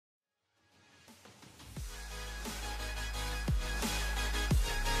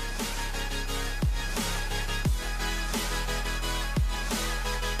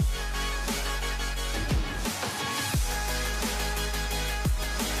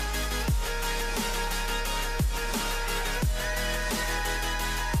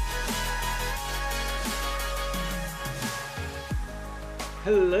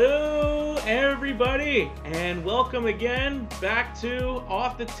Hello, everybody, and welcome again back to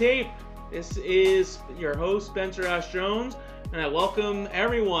Off the Tape. This is your host, Spencer Ash Jones, and I welcome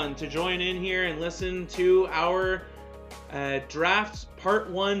everyone to join in here and listen to our drafts part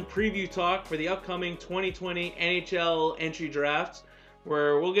 1 preview talk for the upcoming 2020 NHL entry drafts,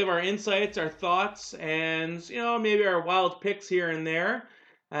 where we'll give our insights, our thoughts, and maybe our wild picks here and there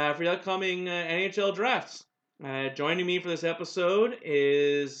for the upcoming NHL drafts. Joining me for this episode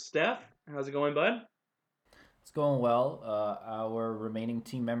is Steph. How's it going, bud? It's going well. Our remaining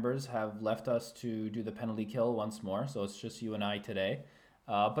team members have left us to do the penalty kill once more, so it's just you and I today.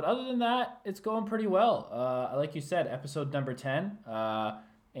 But other than that, it's going pretty well. Like you said, episode number 10,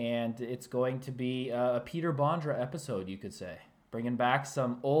 and it's going to be a Peter Bondra episode, you could say. Bringing back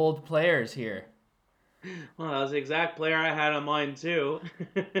some old players here. Well, that was the exact player I had on mine, too.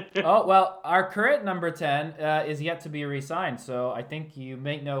 Oh, well, our current number 10 is yet to be re-signed, so I think you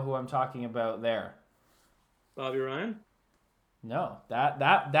may know who I'm talking about there. Bobby Ryan? No,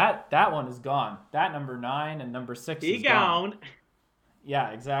 that one is gone. That number 9 and number 6 He is gone. gone.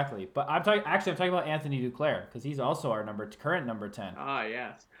 Yeah, exactly. But I'm talking about Anthony Duclair because he's also our current number 10. Ah,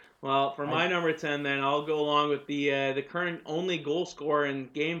 yes. Well, for I my number 10, then, I'll go along with the current only goal scorer in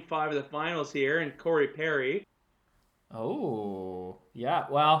Game 5 of the finals here, and Corey Perry. Oh, yeah.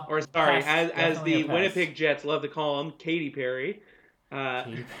 Well, Or, sorry, pest, as definitely a the pest. Winnipeg Jets love to call him, Katy Perry. Uh,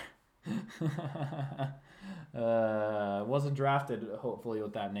 Katy wasn't drafted, hopefully,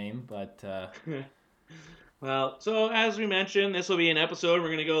 with that name, but Well, so as we mentioned, this will be an episode. We're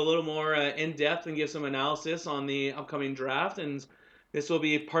going to go a little more in depth and give some analysis on the upcoming draft. And this will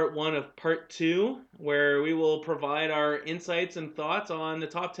be part 1 of part 2, where we will provide our insights and thoughts on the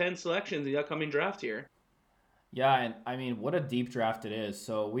top 10 selections of the upcoming draft here. yeah, and I mean, what a deep draft it is.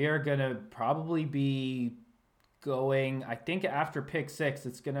 So we are gonna probably be going. I think after pick 6,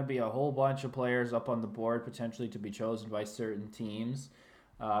 it's gonna be a whole bunch of players up on the board potentially to be chosen by certain teams.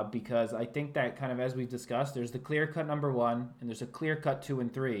 Because I think that kind of as we've discussed, there's the clear cut number 1 and there's a clear cut 2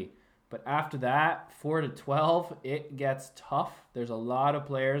 and 3. But after that, 4 to 12, it gets tough. There's a lot of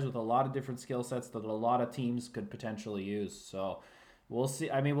players with a lot of different skill sets that a lot of teams could potentially use. So we'll see.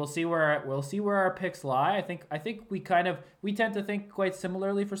 I mean, we'll see where our picks lie. I think we tend to think quite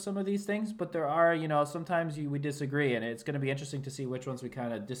similarly for some of these things, but there are sometimes we disagree, and it's going to be interesting to see which ones we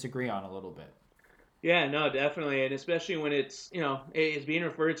kind of disagree on a little bit. Yeah, no, definitely. And especially when it's being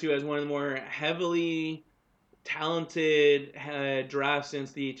referred to as one of the more heavily talented drafts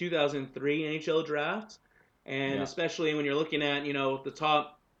since the 2003 NHL draft. And Yeah. especially when you're looking at, the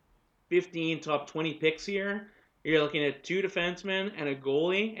top 15, top 20 picks here, you're looking at 2 defensemen and a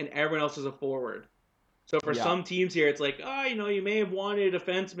goalie, and everyone else is a forward. So for Yeah. some teams here, it's like, you may have wanted a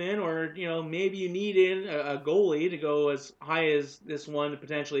defenseman, or maybe you needed a goalie to go as high as this one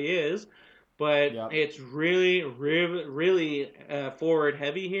potentially is, but Yep. it's really, really, really forward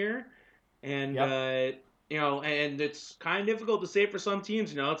heavy here, and Yep. and it's kind of difficult to say for some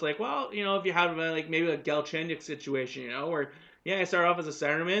teams. It's like, well, if you have like maybe a Galchenyuk situation, where yeah, I start off as a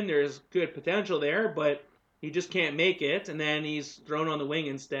centerman, there's good potential there, but he just can't make it, and then he's thrown on the wing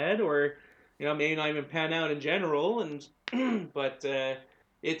instead, or maybe not even pan out in general. And but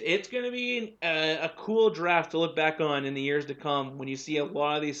it's going to be a cool draft to look back on in the years to come when you see a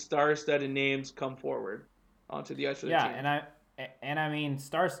lot of these star-studded names come forward onto the ice for the Yeah, team. and I mean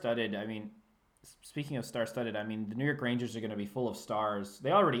star-studded. I mean, speaking of star-studded, I mean the New York Rangers are going to be full of stars.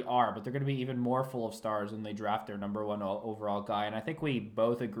 They already are, but they're going to be even more full of stars when they draft their number 1 overall guy. And I think we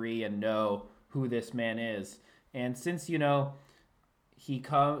both agree and know who this man is. And since he's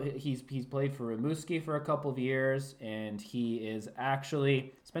played for Rimouski for a couple of years, and he is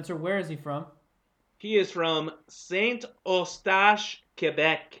actually Spencer. Where is he from? He is from Saint Eustache,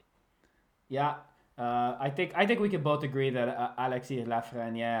 Quebec. Yeah, I think we can both agree that Alexis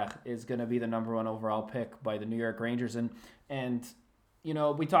Lafreniere is going to be the number 1 overall pick by the New York Rangers, and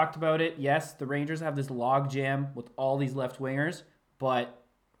we talked about it. Yes, the Rangers have this logjam with all these left wingers, but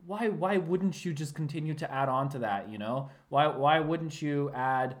why wouldn't you just continue to add on to that? Why wouldn't you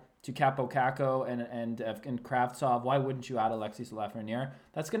add to Capo Caco and Kravtsov? Why wouldn't you add Alexis Lafreniere?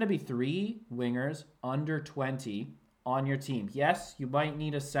 That's going to be 3 wingers under 20 on your team. Yes, you might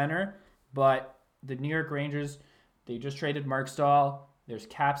need a center, but the New York Rangers, they just traded Mark Stahl. There's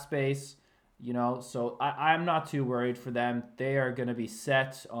cap space, so I'm not too worried for them. They are going to be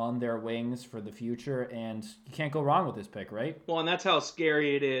set on their wings for the future, and you can't go wrong with this pick, right? Well, and that's how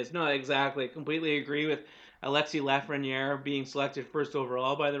scary it is. No, exactly. Completely agree with Alexis Lafreniere being selected first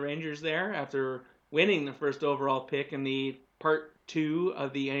overall by the Rangers there after winning the first overall pick in the part 2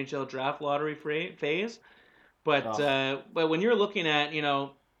 of the NHL draft lottery phase. Oh, But when you're looking at,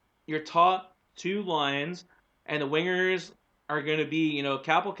 your top two lines and the wingers are going to be,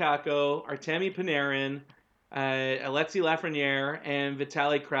 Kaapo Kakko, Artemi Panarin, Alexi Lafreniere, and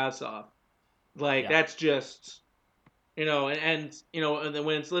Vitaly Kravtsov. Like yeah. that's just, and then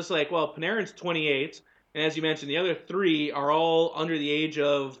when it's listed like, well, Panarin's 28, and as you mentioned, the other three are all under the age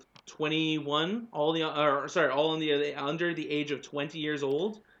of 21, all under the age of 20 years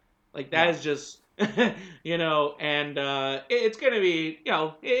old. Like that Yeah. is just, and it's gonna be,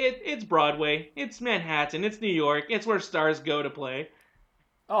 it's Broadway, it's Manhattan, it's New York, it's where stars go to play.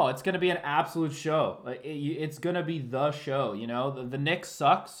 Oh, it's gonna be an absolute show. Like it's gonna be the show. The Knicks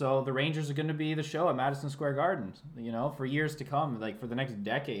suck, so the Rangers are gonna be the show at Madison Square Garden. For years to come, like for the next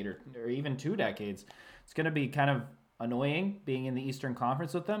decade or even 2 decades, it's gonna be kind of annoying being in the Eastern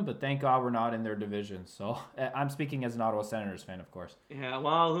Conference with them. But thank God we're not in their division. So I'm speaking as an Ottawa Senators fan, of course. Yeah,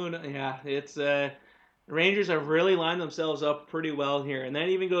 well, yeah, it's Rangers have really lined themselves up pretty well here, and that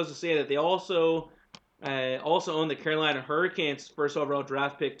even goes to say that they also own the Carolina Hurricanes first overall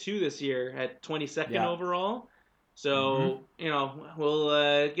draft pick too this year at 22nd Yeah. overall. Mm-hmm. So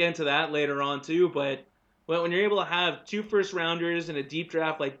we'll get into that later on too. But when you're able to have two first rounders in a deep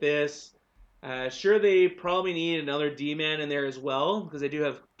draft like this, sure they probably need another D man in there as well because they do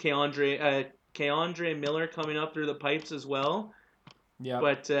have Keandre Miller coming up through the pipes as well. Yeah.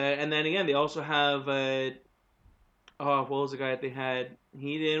 But and then again, they also have what was the guy that they had?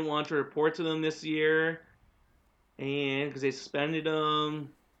 He didn't want to report to them this year, and because they suspended him,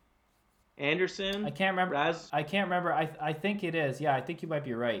 I Anderson, can't remember. Raz. I can't remember. I think it is. Yeah, I think you might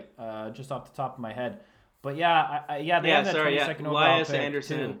be right. Just off the top of my head. But yeah, yeah, they Yeah, have that sorry, yeah, 22nd overall Elias pick too.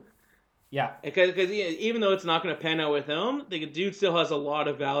 Anderson. Yeah, Because even though it's not going to pan out with him, the dude still has a lot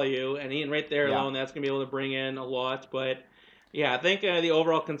of value, and right there yeah, alone, that's going to be able to bring in a lot. But yeah, I think the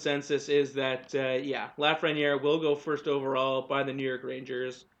overall consensus is that Lafreniere will go first overall by the New York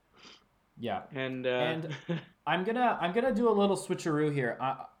Rangers, yeah. and And I'm gonna do a little switcheroo here.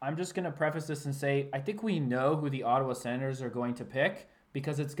 I'm just gonna preface this and say I think we know who the Ottawa Senators are going to pick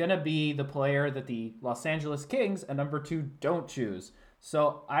because it's gonna be the player that the Los Angeles Kings at number 2 don't choose.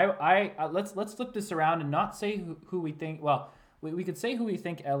 So let's flip this around and not say who we think. Well, we could say who we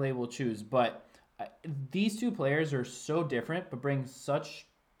think LA will choose, but these two players are so different, but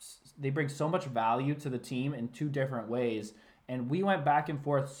they bring so much value to the team in two different ways. And we went back and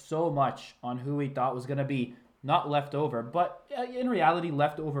forth so much on who we thought was going to be not left over, but in reality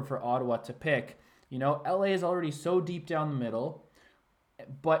left over for Ottawa to pick. LA is already so deep down the middle,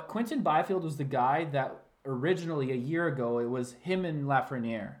 but Quinton Byfield was the guy that originally a year ago it was him and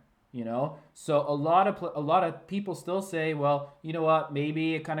Lafreniere. So a lot of people still say, well, you know what?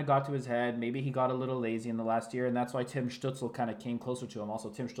 Maybe it kind of got to his head. Maybe he got a little lazy in the last year, and that's why Tim Stutzel kind of came closer to him. Also,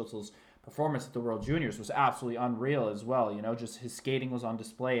 Tim Stutzel's performance at the World Juniors was absolutely unreal as well. Just his skating was on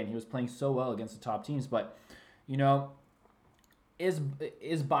display, and he was playing so well against the top teams. But you know, is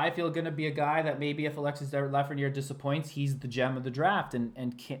Byfield going to be a guy that maybe if Alexis Lafreniere disappoints, he's the gem of the draft,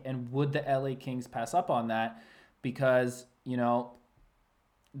 and would the LA Kings pass up on that because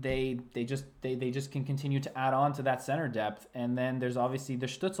they just can continue to add on to that center depth, and then there's obviously the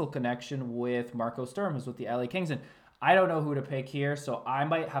Stutzel connection with Marco Sturm, who's with the LA Kings, and I don't know who to pick here, so I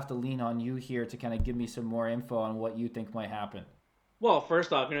might have to lean on you here to kind of give me some more info on what you think might happen. well,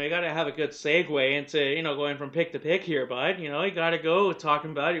 first off, you got to have a good segue into, going from pick to pick here, bud. You got to go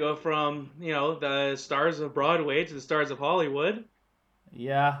talking about, you go from, the stars of Broadway to the stars of Hollywood.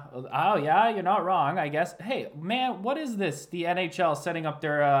 Yeah. Oh, yeah. You're not wrong. I guess. Hey, man, what is this? The NHL setting up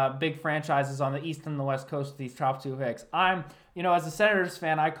their big franchises on the east and the west coast of these top two picks. As a Senators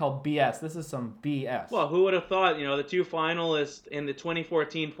fan, I call BS. This is some BS. Well, who would have thought, the two finalists in the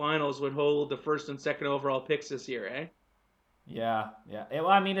 2014 finals would hold the first and second overall picks this year, eh? Yeah, yeah. Well,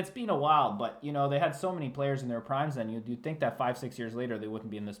 I mean, it's been a while, but they had so many players in their primes. Then you'd think that 5, 6 years later they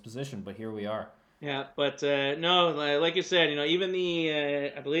wouldn't be in this position, but here we are. Yeah, but no, like you said, even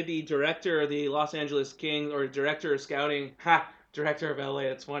I believe the director of the Los Angeles Kings or director of scouting, director of LA.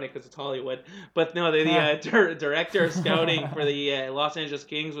 That's funny because it's Hollywood. But no, the director of scouting for the Los Angeles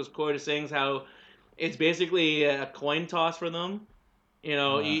Kings was quoted saying how it's basically a coin toss for them.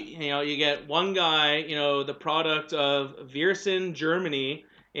 You get one guy, the product of Viersen, Germany,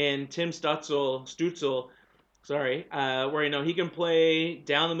 and Tim Stutzel, sorry, where he can play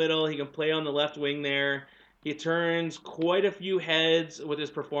down the middle, he can play on the left wing there. He turns quite a few heads with his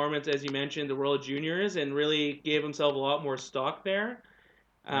performance, as you mentioned, the World Juniors, and really gave himself a lot more stock there.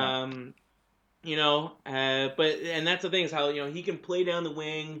 Yeah. But and that's the thing is how he can play down the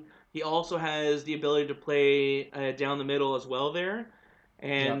wing. He also has the ability to play down the middle as well there.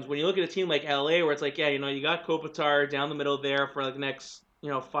 And Yep. when you look at a team like LA, where it's like, yeah, you got Kopitar down the middle there for like the next,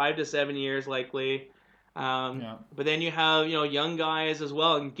 5 to 7 years likely. Yeah. But then you have, young guys as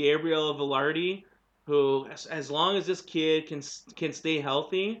well, and Gabriel Velarde, who, as long as this kid can stay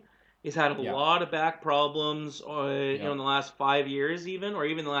healthy, he's had a Yeah. lot of back problems, in Yep. the last 5 years even, or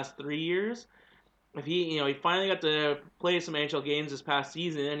even the last 3 years. If he finally got to play some NHL games this past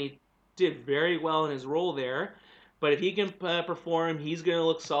season, and he did very well in his role there. But if he can perform, he's going to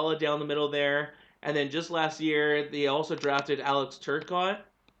look solid down the middle there. And then just last year, they also drafted Alex Turcotte.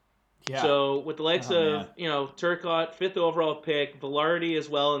 Yeah. So with the likes Oh man. of Turcotte, fifth overall pick, Velarde as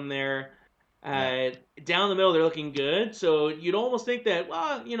well in there, Yep. uh, down the middle they're looking good. So you'd almost think that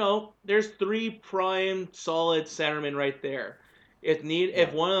there's three prime solid centermen right there. If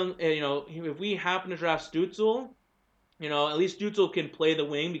Yep. one of them, if we happen to draft Stutzel, at least Stutzel can play the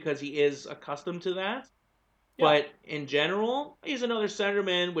wing because he is accustomed to that. Yeah. But in general, he's another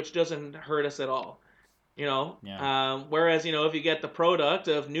centerman, which doesn't hurt us at all. Yeah. Whereas if you get the product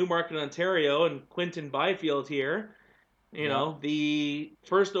of Newmarket, Ontario, and Quinton Byfield here, Yep. the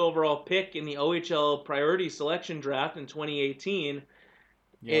first overall pick in the OHL priority selection draft in 2018,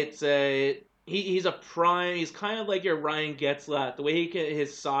 Yep. it's a he's a prime. He's kind of like your Ryan Getzlaff. The way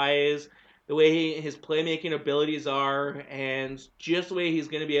his size, the way his playmaking abilities are, and just the way he's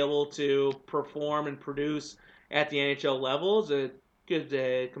going to be able to perform and produce at the NHL level is a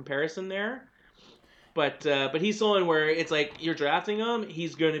good comparison there. But he's someone where it's like you're drafting him,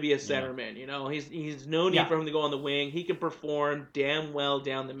 he's going to be a Yeah. centerman. He's no need Yeah. for him to go on the wing. He can perform damn well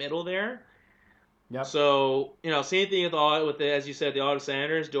down the middle there. Yep. So same thing as you said, the Ottawa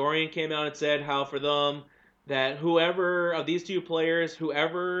Senators. Dorian came out and said how for them that whoever of these two players,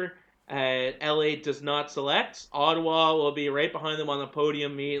 whoever LA does not select, Ottawa will be right behind them on the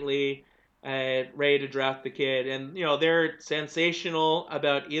podium immediately, ready to draft the kid. And they're sensational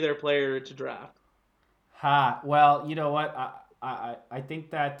about either player to draft. Ha. Well, you know what? I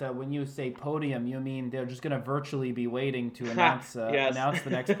think that when you say podium, you mean they're just going to virtually be waiting to Yes. announce the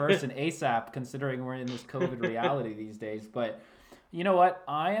next person ASAP, considering we're in this COVID reality these days. But you know what?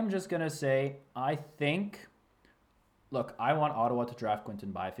 I am just going to say I think. Look, I want Ottawa to draft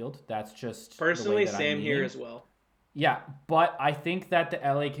Quinton Byfield. That's just the way Personally, that I'm same here leaning. as well. Yeah, but I think that the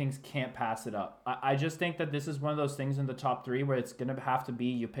LA Kings can't pass it up. I just think that this is one of those things in the top three where it's going to have to be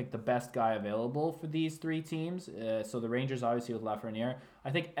you pick the best guy available for these three teams. So the Rangers, obviously, with Lafreniere.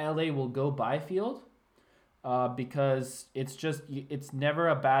 I think LA will go Byfield because it's never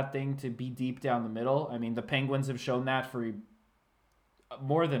a bad thing to be deep down the middle. I mean, the Penguins have shown that for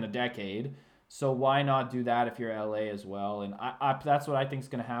more than a decade. So why not do that if you're LA as well? And that's what I think is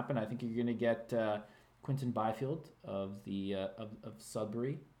going to happen. I think you're going to get Quinton Byfield of the of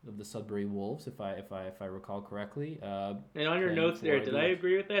Sudbury, of the Sudbury Wolves, if I recall correctly. And on your Playing notes there, for did I the.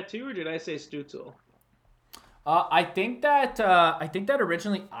 agree with that too, or did I say Stutzel? I think that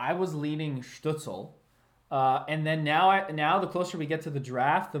originally I was leaning Stutzel, and then now the closer we get to the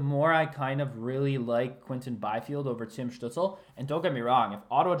draft, the more I kind of really like Quinton Byfield over Tim Stutzel. And don't get me wrong, if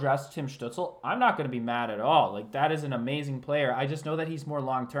Ottawa drafts Tim Stutzel, I'm not going to be mad at all. Like that is an amazing player. I just know that he's more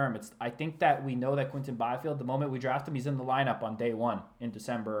long term. I think that we know that Quinton Byfield, the moment we draft him, he's in the lineup on day one in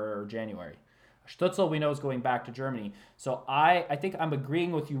December or January. Stutzel we know is going back to Germany. So I think I'm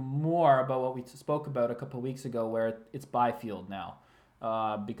agreeing with you more about what we spoke about a couple of weeks ago, where it's Byfield now,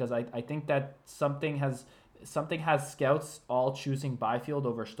 because I think that something has scouts all choosing Byfield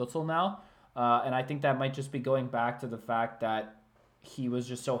over Stutzel now, and I think that might just be going back to the fact that he was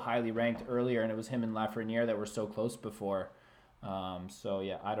just so highly ranked earlier, and it was him and Lafreniere that were so close before. So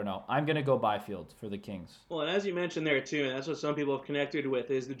yeah, I don't know. I'm gonna go Byfield for the Kings. Well, and as you mentioned there too, and that's what some people have connected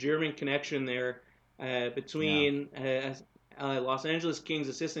with, is the German connection there Yeah, between Los Angeles Kings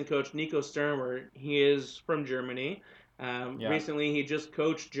assistant coach Nico Sturmer. He is from Germany. yeah, Recently, he just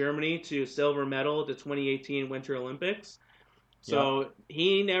coached Germany to silver medal at the 2018 Winter Olympics. yeah, So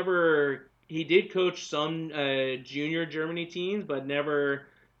he did coach some junior Germany teams, but never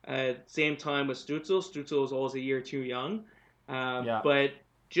same time with Stutzel. Stutzel was always a year too young. yeah, But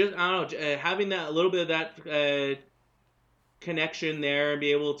just I don't know, having that a little bit of that connection there and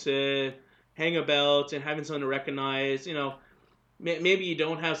be able to hang about and having someone to recognize, maybe you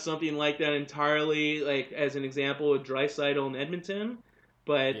don't have something like that entirely, like as an example with Draisaitl in Edmonton,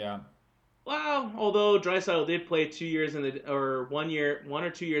 but yeah, well, although Draisaitl did play 2 years or 1 or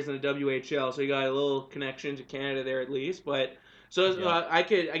 2 years in the WHL, so he got a little connection to Canada there at least. But so yeah, I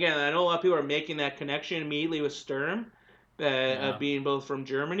could again, I know a lot of people are making that connection immediately with Sturm, yeah. being both from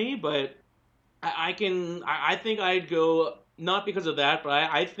Germany, but I think I'd go not because of that, but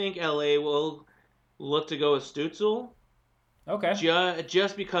I think LA will look to go with Stutzel. Okay.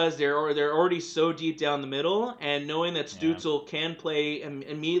 just because they're already so deep down the middle, and knowing that Yeah. Stutzel can play and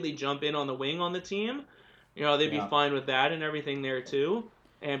immediately jump in on the wing on the team, they'd be Yeah. fine with that and everything there too,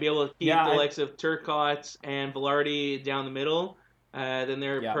 and be able to keep Yeah. the likes of Turcotte and Velarde down the middle. Then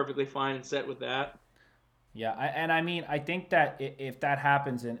they're Yeah. perfectly fine and set with that. Yeah, and I mean, I think that if that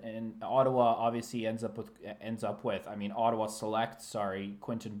happens, and Ottawa obviously ends up with, I mean, Ottawa selects, sorry,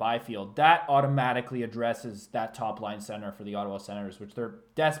 Quinton Byfield, that automatically addresses that top line center for the Ottawa Senators, which they're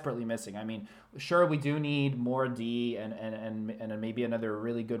desperately missing. I mean, sure, we do need more D and maybe another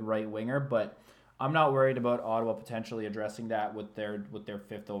really good right winger, but I'm not worried about Ottawa potentially addressing that with their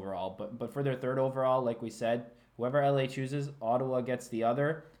fifth overall. But for their third overall, like we said, whoever LA chooses, Ottawa gets the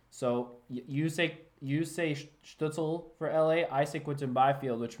other. So you say Stutzel for LA. I say Quinton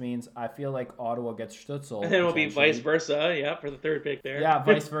Byfield, which means I feel like Ottawa gets And Stutzel then it'll be vice potentially. versa, yeah, for the third pick there. Yeah,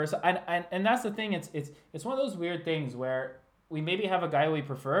 vice versa. And that's the thing. It's one of those weird things where we maybe have a guy we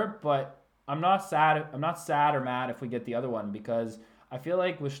prefer, but I'm not sad. I'm not sad or mad if we get the other one because I feel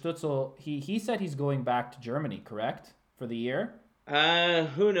like with Stutzel, he said he's going back to Germany, correct, for the year.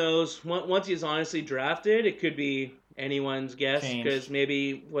 Who knows? Once he's honestly drafted, it could be anyone's guess because Changed.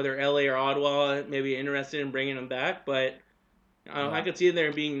 maybe whether LA or Ottawa may be interested in bringing him back. But I Yeah. could see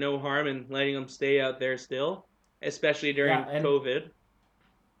there being no harm in letting him stay out there still, especially Yeah, during and COVID.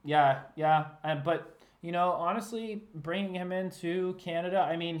 yeah, and but honestly, bringing him into Canada,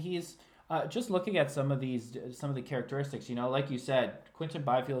 I mean, he's just looking at some of the characteristics. Like you said, Quinton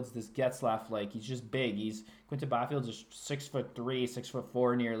Byfield's this Getzlaff like he's just big. Quinton Byfield's just 6'3",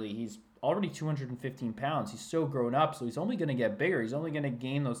 6'4" nearly. He's already 215 pounds. He's so grown up, so he's only going to get bigger. He's only going to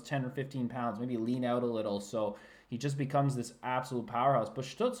gain those 10 or 15 pounds, maybe lean out a little. So he just becomes this absolute powerhouse. But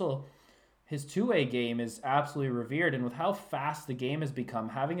Stutzel, his two-way game is absolutely revered, and with how fast the game has become,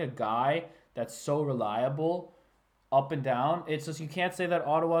 having a guy that's so reliable up and down, it's just you can't say that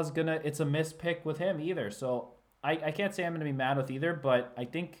Ottawa's gonna it's a miss pick with him either. So I can't say I'm gonna be mad with either, but I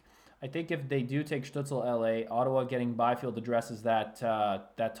think if they do take Stutzel LA, Ottawa getting Byfield addresses that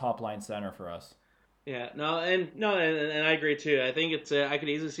top line center for us. Yeah, and I agree too. I think it's I could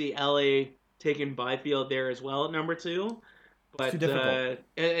easily see LA taking Byfield there as well at number two. It's too But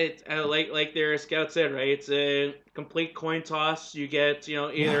difficult. like their scout said, right? It's a complete coin toss. You get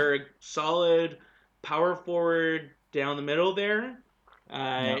Yeah. either a solid power forward down the middle there,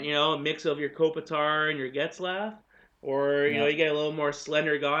 Yeah. a mix of your Kopitar and your Getzlaff, or Yeah. you get a little more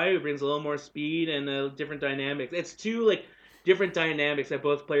slender guy who brings a little more speed and different dynamics. It's two like different dynamics that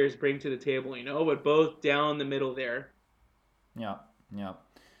both players bring to the table, but both down the middle there. Yeah. Yeah.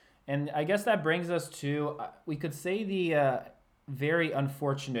 And I guess that brings us to we could say the very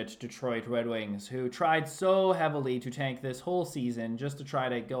unfortunate Detroit Red Wings, who tried so heavily to tank this whole season just to try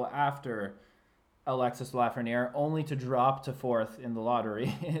to go after Alexis Lafreniere, only to drop to fourth in the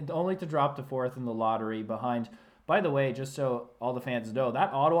lottery, only to drop to fourth in the lottery behind. By the way, just so all the fans know,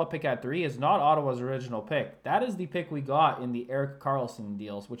 that Ottawa pick at 3 is not Ottawa's original pick. That is the pick we got in the Eric Carlson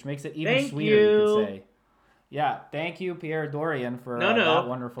deals, which makes it even Thank sweeter, you could you. say. Yeah, thank you, Pierre Dorian, for No, that no.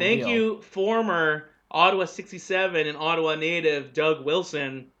 wonderful Thank deal. you, former Ottawa 67 and Ottawa native Doug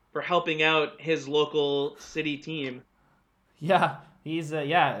Wilson, for helping out his local city team. Yeah, he's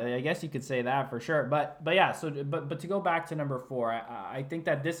yeah. I guess you could say that for sure. But yeah. But to go back to number four, I think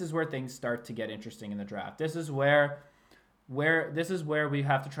that this is where things start to get interesting in the draft. This is where we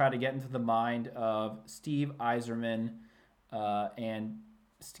have to try to get into the mind of Steve Eiserman, and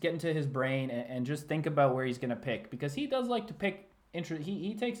get into his brain and just think about where he's going to pick because he does like to pick.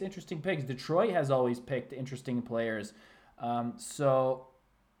 He takes interesting picks. Detroit has always picked interesting players. So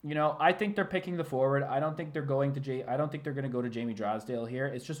I think they're picking the forward. I don't think they're going to I don't think they're going to go to Jamie Drysdale here.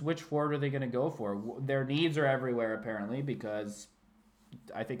 It's just which forward are they going to go for? Their needs are everywhere apparently because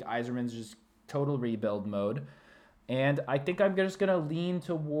I think Eiserman's just total rebuild mode, and I think I'm just going to lean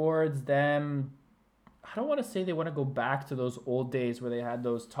towards them. I don't want to say they want to go back to those old days where they had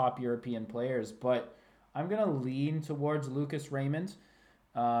those top European players, but I'm going to lean towards Lucas Raymond.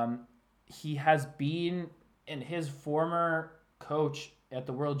 He has been, and his former coach at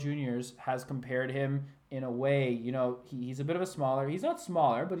the World Juniors has compared him in a way. He's a bit of a smaller. He's not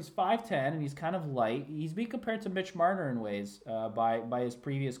smaller, but he's 5'10" and he's kind of light. He's being compared to Mitch Marner in ways by his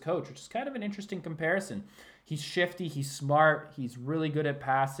previous coach, which is kind of an interesting comparison. He's shifty. He's smart. He's really good at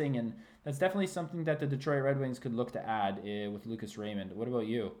passing, and that's definitely something that the Detroit Red Wings could look to add with Lucas Raymond. What about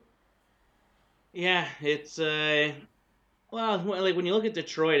you? Yeah, it's well, like when you look at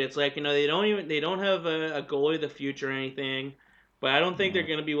Detroit, it's like they don't have a goalie of the future or anything, but I don't think they're Yeah,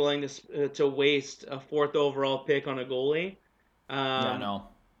 going to be willing to waste a fourth overall pick on a goalie. yeah, Um, no,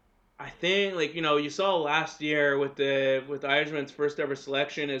 I think, like, you saw last year with Yzerman's first ever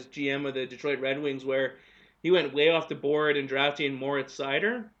selection as GM of the Detroit Red Wings, where he went way off the board in drafting Moritz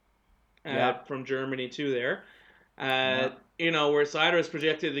Seider Yeah, from Germany too. There, yeah, where Seider was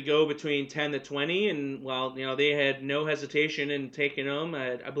projected to go between 10 to 20, and well, they had no hesitation in taking him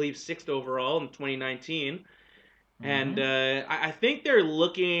at, I believe, sixth overall in 2019. And mm-hmm. I think they're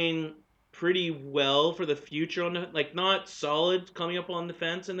looking pretty well for the future on like not solid coming up on the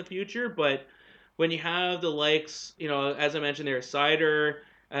fence in the future, but when you have the likes, as I mentioned there, Seider,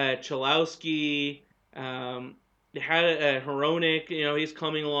 Chalowski, they had Hronek, he's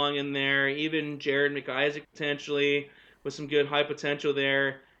coming along in there, even Jared McIsaac potentially with some good high potential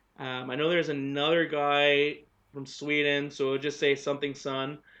there. I know there's another guy from Sweden, so we'll just say something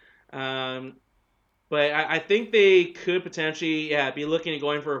Son. Um, but I think they could potentially, yeah, be looking at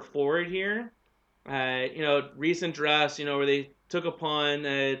going for a forward here. Recent drafts, where they took upon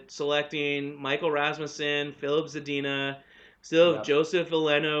selecting Michael Rasmussen, Philip Zadina, still have Yep, Joseph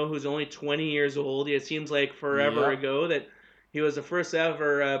Valeno, who's only 20 years old. It seems like forever yep, ago that he was the first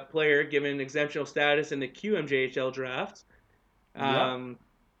ever player given exemptional status in the QMJHL draft. yep. Um,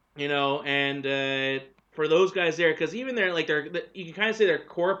 and for those guys there, because even they're you can kind of say they're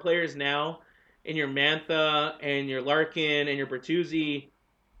core players now, in your Mantha and your Larkin and your Bertuzzi,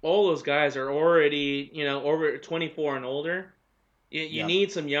 all those guys are already over 24 and older. You Yep.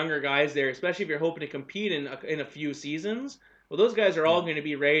 need some younger guys there, especially if you're hoping to compete in a few seasons. Well, those guys are all Yep. going to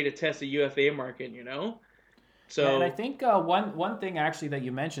be ready to test the UFA market, Yeah, and I So think one thing actually that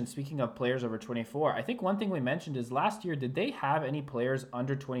you mentioned, speaking of players over 24, I think one thing we mentioned is last year, did they have any players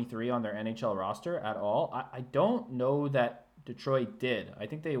under 23 on their NHL roster at all? I don't know that Detroit did. I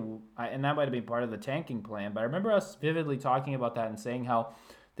think and that might have been part of the tanking plan, but I remember us vividly talking about that and saying how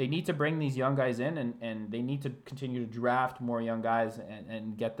they need to bring these young guys in, and they need to continue to draft more young guys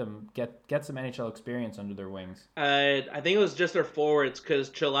and get some NHL experience under their wings. I think it was just their forwards because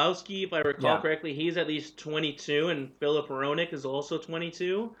Chalowski, if I recall Yeah, correctly, he's at least 22, and Philip Hronek is also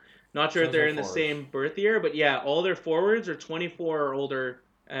 22. Not sure so if is they're their in the forwards. same birth year, but yeah, all their forwards are 24 or older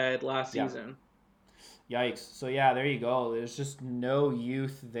last Yeah. season. Yikes. So yeah, there you go. There's just no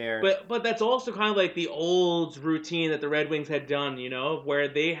youth there. But that's also kind of like the old routine that the Red Wings had done, where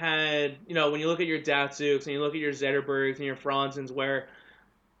they had, when you look at your Datsuks and you look at your Zetterbergs and your Franzens, where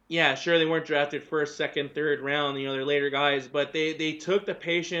yeah, sure they weren't drafted first, second, third round, they're later guys, but they took the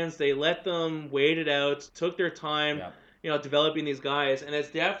patience, they let them wait it out, took their time, Yeah. developing these guys, and it's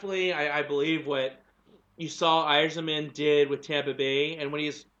definitely I believe what you saw Yzerman did with Tampa Bay, and what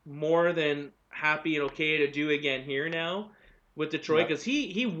he's more than happy and okay to do again here now with Detroit, Yep. because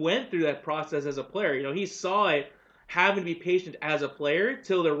he went through that process as a player. He saw it having to be patient as a player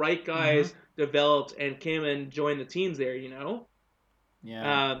till the right Mm-hmm. guys developed and came and joined the teams there.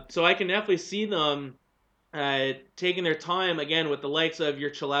 Yeah. So I can definitely see them taking their time again with the likes of your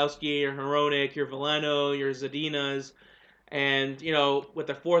Chalowski, your Hronek, your Valeno, your Zadinas, and with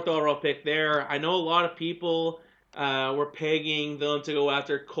the fourth overall pick there, I know a lot of people were pegging them to go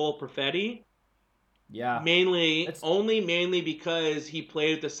after Cole Perfetti, Yeah. It's mainly because he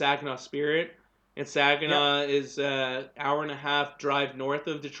played with the Saginaw Spirit, and yep. Saginaw is hour and a half drive north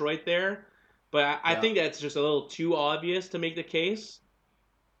of Detroit there. But I Yeah. think that's just a little too obvious to make the case.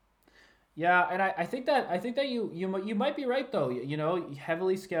 Yeah, and I think that you might be right though.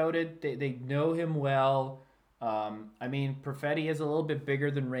 Heavily scouted. They know him well. I mean, Perfetti is a little bit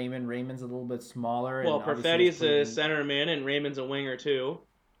bigger than Raymond. Raymond's a little bit smaller, and Well, obviously has Perfetti's played a in. center man, and Raymond's a winger too.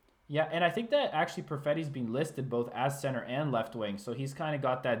 Yeah, and I think that actually Perfetti's been listed both as center and left wing, so he's kind of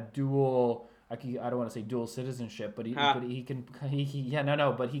got that dual. I don't want to say dual citizenship, but Ha. he can yeah,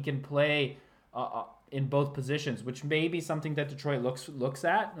 no, but he can play in both positions, which may be something that Detroit looks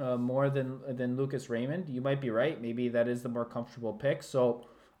at more than Lucas Raymond. You might be right. Maybe that is the more comfortable pick. So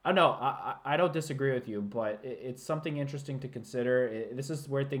I don't know. I don't disagree with you, but it's something interesting to consider. This is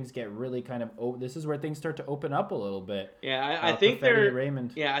where things get really kind of. This is where things start to open up a little bit. Yeah, Perfetti,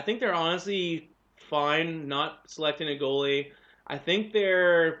 Raymond. I think they're honestly fine not selecting a goalie. I think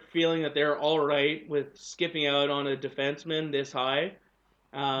they're feeling that they're all right with skipping out on a defenseman this high,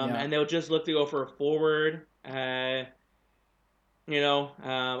 Yeah. and they'll just look to go for a forward. I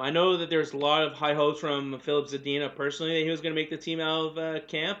know that there's a lot of high hopes from Philip Zadina personally that he was going to make the team out of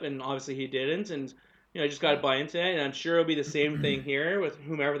camp, and obviously he didn't, and just got to Yeah. buy into that. And I'm sure it'll be the same thing here with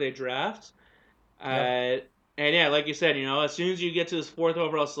whomever they draft. Yep. Uh, and yeah, like you said, as soon as you get to this fourth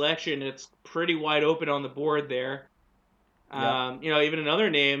overall selection, it's pretty wide open on the board there. Yep. Even another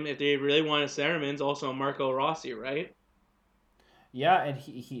name, if they really want a centerman, is also Marco Rossi, right? Yeah, and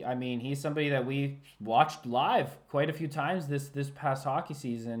I mean, he's somebody that we watched live quite a few times this past hockey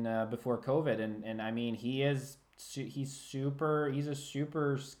season before COVID, and I mean, he's a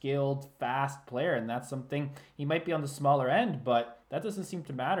super skilled, fast player, and that's something he might be on the smaller end, but that doesn't seem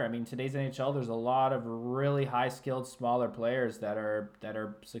to matter. I mean, today's NHL, there's a lot of really high skilled smaller players that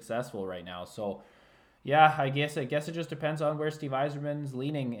are successful right now. So yeah, I guess it just depends on where Steve Eiserman's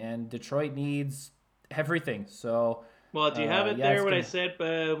leaning, and Detroit needs everything. So. Well, do you have it Yeah, there it's when I gonna. said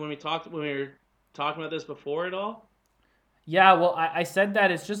when we were talking about this before at all? Yeah, well, I said that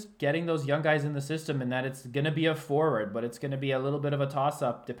it's just getting those young guys in the system, and that it's gonna be a forward, but it's gonna be a little bit of a toss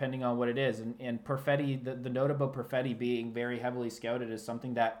up depending on what it is. And Perfetti, the note about Perfetti being very heavily scouted is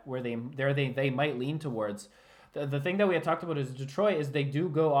something that where they might lean towards. The thing that we had talked about is Detroit is they do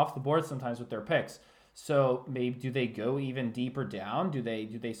go off the board sometimes with their picks. So maybe do they go even deeper down? Do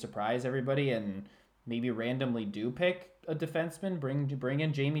they surprise everybody and maybe randomly do pick a defenseman, bring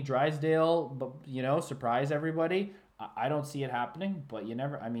in Jamie Drysdale, but surprise everybody? I don't see it happening, but you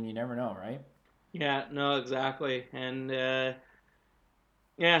never know, right? Yeah, no, exactly. And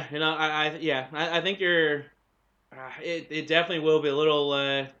yeah, I think you're. It definitely will be a little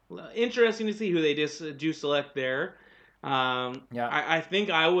interesting to see who they just do select there. Yeah, I think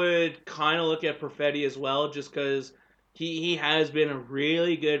I would kind of look at Perfetti as well, just because he has been a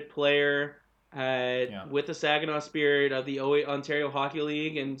really good player yeah, with the Saginaw Spirit of the Ontario Hockey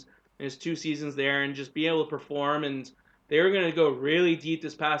League and his 2 seasons there, and just being able to perform. And they were going to go really deep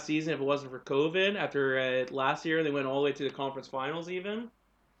this past season if it wasn't for COVID. After last year, they went all the way to the conference finals even.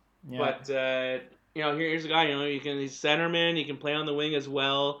 yeah. But here's a guy. He's centerman. He can play on the wing as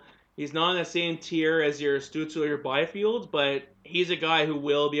well. He's not in the same tier as your Stutzel or your Byfield, but he's a guy who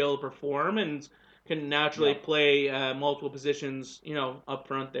will be able to perform and can naturally Yep. play multiple positions. Up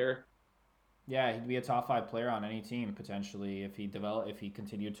front there. Yeah, he'd be a top five player on any team potentially if he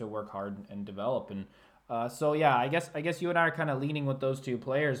continued to work hard and develop. And so yeah, I guess you and I are kind of leaning with those two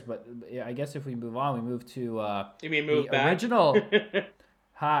players, but yeah, I guess if we move on, we move to You mean the move back? original.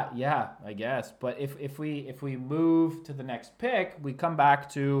 Yeah, I guess. But if we move to the next pick, we come back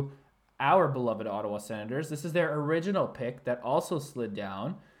to our beloved Ottawa Senators. This is their original pick that also slid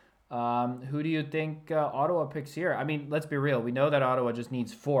down. Who do you think Ottawa picks here? I mean, let's be real. We know that Ottawa just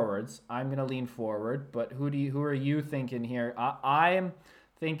needs forwards. I'm gonna lean forward, but who are you thinking here? I am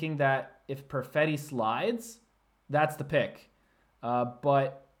thinking that if Perfetti slides, that's the pick.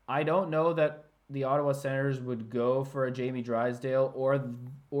 But I don't know that the Ottawa Senators would go for a Jamie Drysdale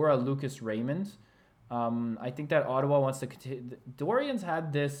or a Lucas Raymond. I think that Ottawa wants to continue. Dorian's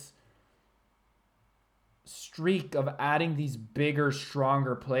had this streak of adding these bigger,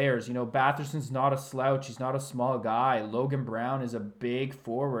 stronger players. Batherson's not a slouch. He's not a small guy. Logan Brown is a big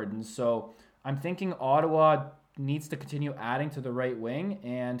forward. And so I'm thinking Ottawa needs to continue adding to the right wing,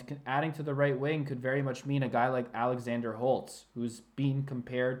 and adding to the right wing could very much mean a guy like Alexander Holtz, who's being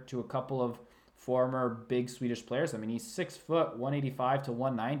compared to a couple of former big Swedish players. I mean, he's 6 foot, 185 to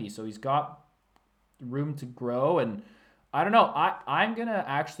 190, so he's got room to grow. And I don't know. I'm gonna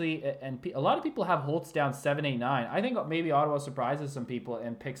actually, and a lot of people have Holtz down 7, 8, 9. I think maybe Ottawa surprises some people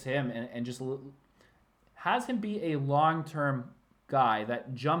and picks him, and just has him be a long term guy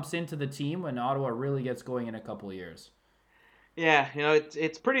that jumps into the team when Ottawa really gets going in a couple of years. Yeah,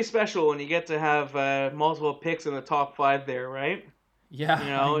 it's pretty special when you get to have multiple picks in the top five there, right? Yeah,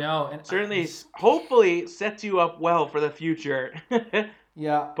 You I know, know, and certainly, hopefully, sets you up well for the future.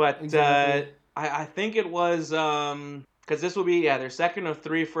 yeah, But exactly. I think it was because this will be their second of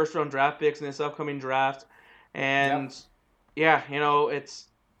three first round draft picks in this upcoming draft, and Yep. yeah, it's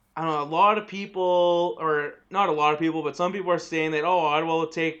I don't know, a lot of people, or not a lot of people, but some people are saying that Ottawa will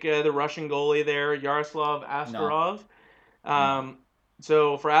take the Russian goalie there, Yaroslav No, Askarov. no. Um,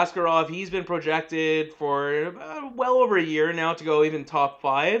 so for Askarov, he's been projected for well over a year now to go even top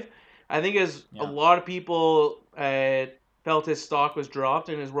five. I think as a Yeah. lot of people felt his stock was dropped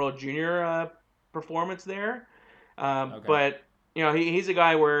in his World Junior performance there. Okay. But he's a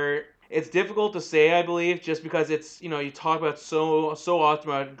guy where it's difficult to say, I believe, just because it's you talk about so often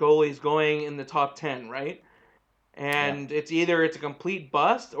about goalies going in the top 10, right? Yeah. And it's a complete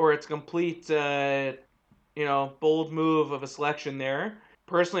bust or it's a complete bold move of a selection there.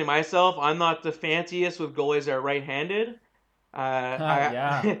 Personally, myself, I'm not the fanciest with goalies that are right-handed.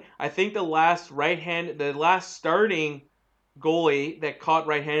 Yeah. I think the last starting goalie that caught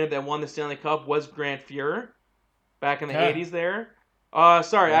right-handed that won the Stanley Cup was Grant Fuhr back in the Okay. 80s there.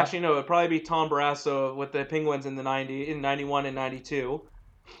 Sorry, Yeah. actually no, it'd probably be Tom Barrasso with the Penguins in the 91 and 92.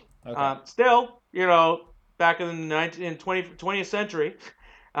 Okay. Still, back in the 19 and 20th century.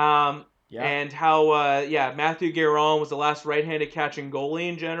 Um, Yeah. and how Matthew Guerin was the last right-handed catching goalie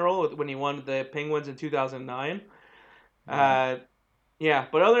in general when he won the Penguins in 2009. Yeah. Yeah,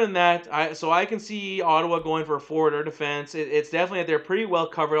 but other than that, I can see Ottawa going for a forward or defense. It's definitely that they're pretty well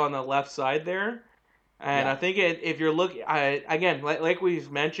covered on the left side there. And Yeah. I think if you're looking, again, like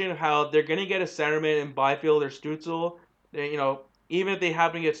we've mentioned, how they're going to get a centerman in Byfield or Stutzel. Even if they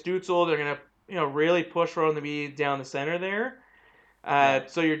happen to get Stutzel, they're going to, really push for him to be down the center there. Yeah.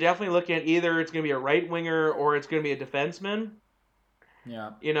 So you're definitely looking at either it's going to be a right winger or it's going to be a defenseman.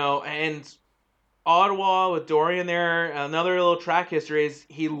 Yeah. And Ottawa with Dorian there, another little track history is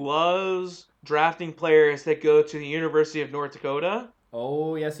he loves drafting players that go to the University of North Dakota.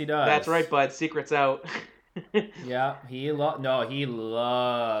 Oh, yes, he That's right, does. bud. Secret's out. Yeah, he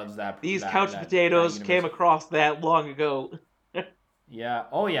loves These couch that potatoes came university. across that long ago. Yeah.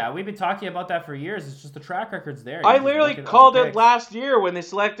 Oh, yeah. We've been talking about that for years. It's just the track record's there. I You just literally look at the called it picks. last year when they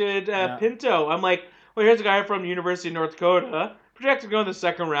selected Yeah. Pinto. I'm like, well, here's a guy from University of North Dakota, projected to go in the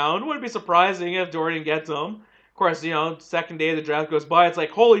second round. Wouldn't be surprising if Dorian gets him. Of course, second day of the draft goes by. It's like,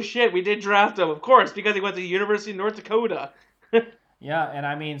 holy shit, we did draft him. Of course, because he went to the University of North Dakota. Yeah, and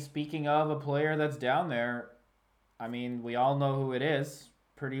I mean, speaking of a player that's down there, I mean, we all know who it is.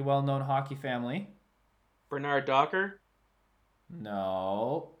 Pretty well known hockey family. Bernard Docker,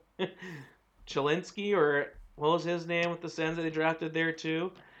 No. Chelinsky, or what was his name with the Sens that they drafted there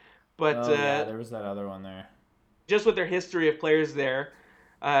too? But Oh, yeah, there was that other one there. just with their history of players there.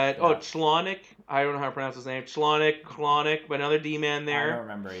 Yeah. Chlonic. I don't know how to pronounce his name. Chlonic, but another D man I don't there.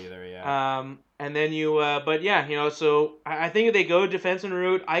 remember either, yeah. And then but yeah, so I think if they go defenseman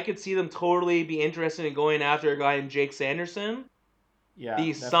route, I could see them totally be interested in going after a guy named Jake Sanderson, Yeah, the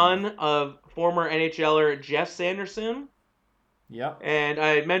definitely. son of former NHLer Jeff Sanderson. Yep. And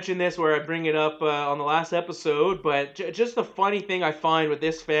I mentioned this where I bring it up on the last episode, but just the funny thing I find with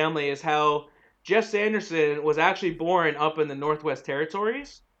this family is how Jeff Sanderson was actually born up in the Northwest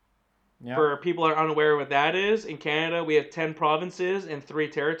Territories. Yep. For people that are unaware what that is, in Canada we have 10 provinces and 3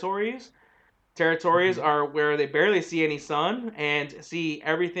 territories. Territories Mm-hmm. are where they barely see any sun and see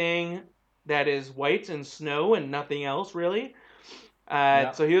everything that is white and snow and nothing else really. So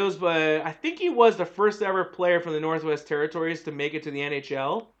Yep. he was, I think he was the first ever player from the Northwest Territories to make it to the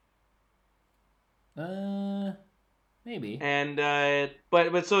NHL. Uh, maybe. And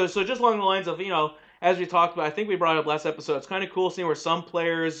but so just along the lines of as we talked about, I think we brought up last episode. It's kind of cool seeing where some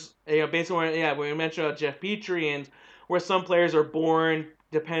players, based on when we mentioned about Jeff Petrie and where some players are born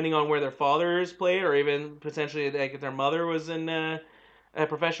depending on where their fathers played, or even potentially like if their mother was in a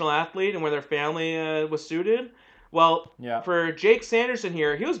professional athlete and where their family was suited. Well, Yeah. for Jake Sanderson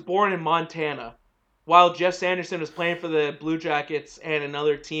here, he was born in Montana, while Jeff Sanderson was playing for the Blue Jackets and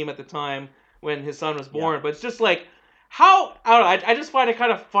another team at the time when his son was Yeah. born. But it's just like, how, I don't know, I just find it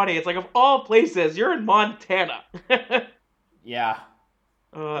kind of funny. It's like, of all places, you're in Montana. Yeah.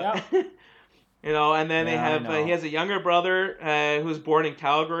 uh, Yep. and then they Yeah, I have, he know. has a younger brother who was born in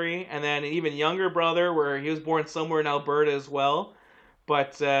Calgary, and then an even younger brother where he was born somewhere in Alberta as well.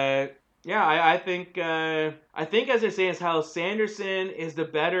 But yeah, I think as they're saying is how Sanderson is the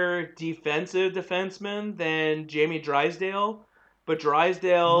better defensive defenseman than Jamie Drysdale, but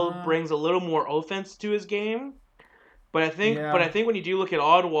Drysdale Uh, brings a little more offense to his game. But I yeah. think when you do look at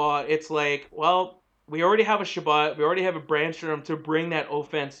Ottawa, it's like, well, we already have a Shabbat, we already have a Brandstrom to bring that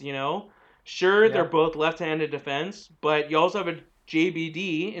offense. Sure, they're Yep. both left-handed defense, but you also have a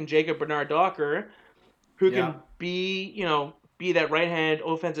JBD and Jacob Bernard Docker who Yeah. can be that right-handed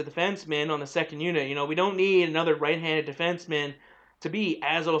offensive defenseman on the second unit. We don't need another right-handed defenseman to be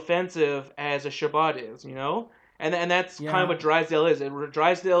as offensive as a Shabbat is. And that's kind of Yeah. what Drysdale is.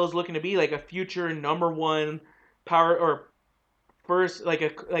 Drysdale is looking to be like a future number one power or first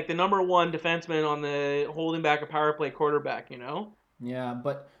like the number one defenseman on the holding back a power play quarterback. Yeah.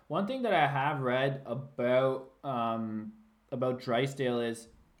 But one thing that I have read about Drysdale is,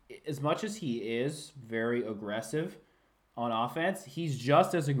 as much as he is very aggressive on offense, he's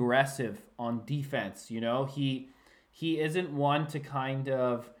just as aggressive on defense. He isn't one to kind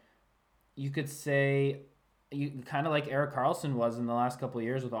of, you could say, you kind of like Eric Carlson was in the last couple of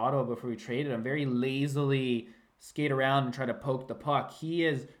years with Ottawa before we traded him, very lazily skate around and try to poke the puck. He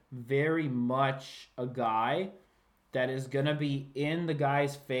is very much a guy that is going to be in the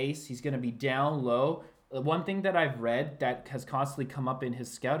guy's face. He's going to be down low. One thing that I've read that has constantly come up in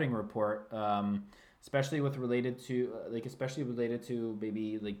his scouting report, especially related to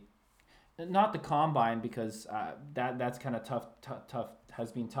maybe like not the combine, because that's kind of tough has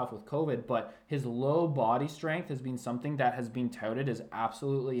been tough with COVID, but his low body strength has been something that has been touted as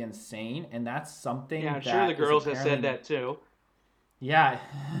absolutely insane, and that's Yeah, something I'm sure the that is girls have said apparently that too. Yeah,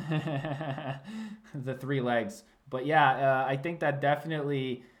 the three legs. But yeah, I think that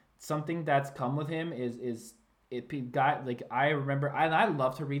definitely something that's come with him is it got like I remember I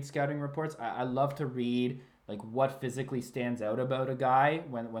love to read scouting reports. I love to read like what physically stands out about a guy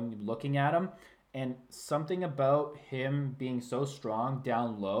when looking at him, and something about him being so strong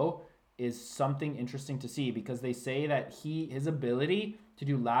down low is something interesting to see because they say that his ability to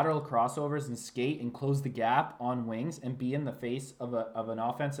do lateral crossovers and skate and close the gap on wings and be in the face of an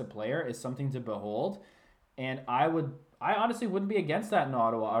offensive player is something to behold. And I honestly wouldn't be against that in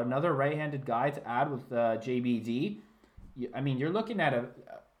Ottawa. Another right-handed guy to add with JBD. I mean, you're looking at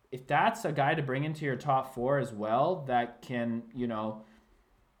if that's a guy to bring into your top four as well, that can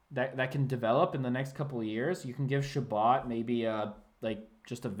that can develop in the next couple of years. You can give Shabbat maybe like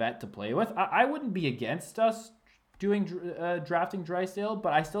just a vet to play with. I wouldn't be against us doing drafting Drysdale,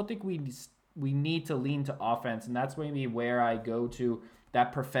 but I still think we need to lean to offense, and that's maybe where I go to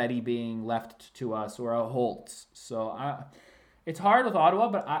that Perfetti being left to us or a Holtz. So it's hard with Ottawa,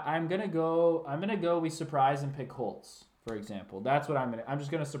 but I'm gonna go. I'm gonna go. We surprise and pick Holtz, for example. That's what I'm gonna. I'm just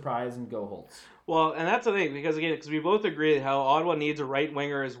gonna surprise and go Holtz. Well, and that's the thing because again, because we both agree how Ottawa needs a right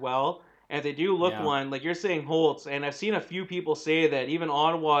winger as well, and if they do look Yeah. one, like you're saying Holtz, and I've seen a few people say that even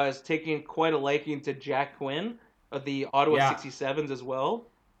Ottawa is taking quite a liking to Jack Quinn of the Ottawa Yeah. 67s as well,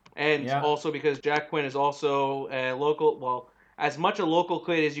 and Yeah. also because Jack Quinn is also a local, well, as much a local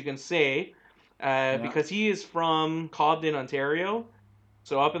kid as you can say, Yeah. because he is from Cobden, Ontario,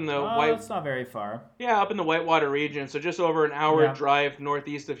 so up in the It's not very far. up in the Whitewater region, so just over an hour Yeah. drive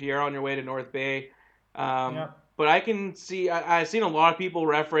northeast of here on your way to North Bay. Yeah. But I can see, I've seen a lot of people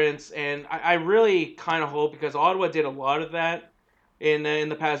reference, and I really kind of hope because Ottawa did a lot of that in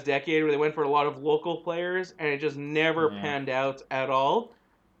the past decade where they went for a lot of local players, and it just never Yeah. panned out at all. Yeah.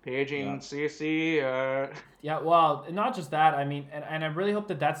 Paging CC, Yeah, well, not just that. I mean, and I really hope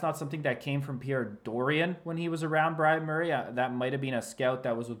that that's not something that came from Pierre Dorian when he was around Brian Murray. That might have been a scout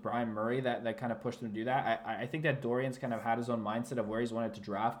that was with Brian Murray that kind of pushed him to do that. I think that Dorian's kind of had his own mindset of where he's wanted to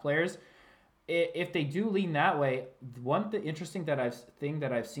draft players. If they do lean that way, the interesting thing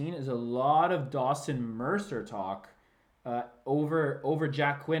that I've seen is a lot of Dawson Mercer talk over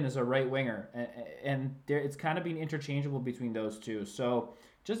Jack Quinn as a right winger, and it's kind of been interchangeable between those two. So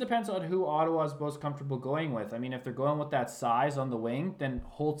just depends on who Ottawa is most comfortable going with. I mean, if they're going with that size on the wing, then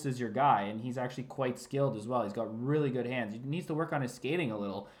Holtz is your guy, and he's actually quite skilled as well. He's got really good hands. He needs to work on his skating a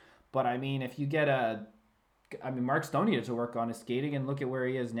little, but I mean, if you get Mark Stone needed to work on his skating, and look at where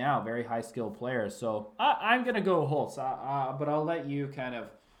he is now, very high skill player. So I'm gonna go Holtz, but I'll let you kind of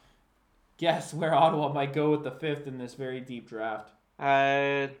guess where Ottawa might go with the fifth in this very deep draft.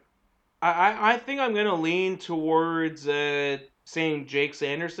 uh, I think I'm gonna lean towards saying Jake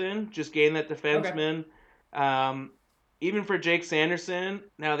Sanderson, just getting that Okay. defenseman. Um, Even for Jake Sanderson,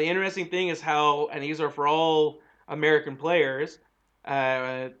 now the interesting thing is how, and these are for all American players,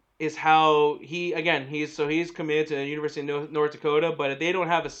 uh, is how he again he's committed to the University of North Dakota, but if they don't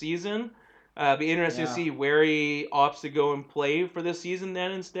have a season, be interesting to Yeah. see where he opts to go and play for this season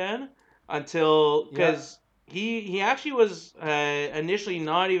then instead, until Yep. because he actually was initially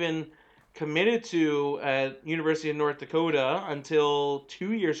not even committed to University of North Dakota until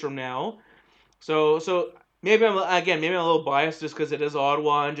 2 years from now. So maybe maybe I'm a little biased just because it is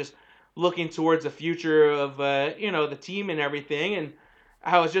Ottawa and just looking towards the future of the team and everything. And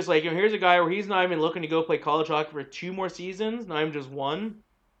I was just like, here's a guy where he's not even looking to go play college hockey for 2 more seasons, not even just one.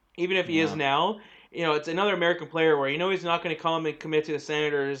 Even if he is Yeah. now, it's another American player where he's not going to come and commit to the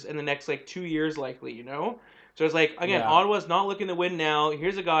Senators in the next like 2 years likely. So it's like again, Yeah. Ottawa's not looking to win now.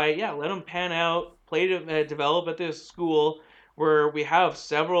 Here's a guy, yeah, let him pan out, play to develop at this school where we have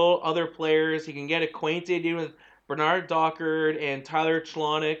several other players. He can get acquainted with Bernard Dockard and Tyler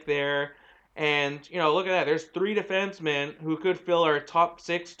Chlonick there. And look at that. There's three defensemen who could fill our top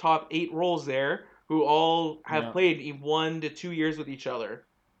six, top eight roles there, who all have Yeah. played 1 to 2 years with each other,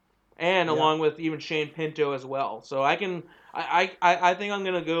 and Yeah. along with even Shane Pinto as well. So I think I'm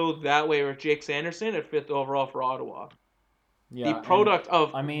gonna go that way with Jake Sanderson at fifth overall for Ottawa, the Yeah. And product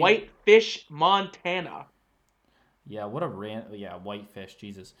of I mean, Whitefish, Montana. yeah. What a rant. Yeah. Whitefish.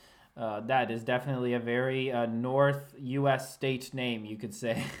 Jesus. That is definitely a very North U.S. state name, you could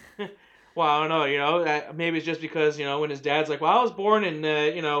say. Well, I don't know. Maybe it's just because when his dad's like, "Well, I was born in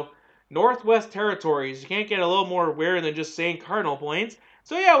Northwest Territories. You can't get a little more weird than just saying Cardinal points."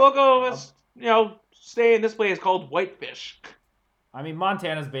 So yeah, we'll go. Uh, Stay in this place called Whitefish. I mean,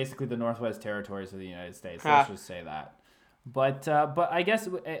 Montana's basically the Northwest Territories of the United States. Let's Ha. just say that. But I guess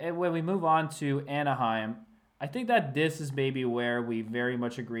when we move on to Anaheim, I think that this is maybe where we very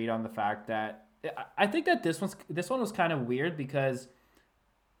much agreed on the fact that I think that this one was kind of weird because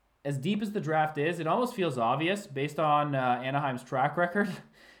as deep as the draft is, it almost feels obvious based on Anaheim's track record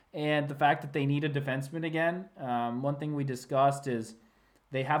and the fact that they need a defenseman again. One thing we discussed is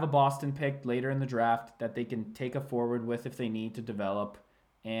they have a Boston pick later in the draft that they can take a forward with if they need to develop.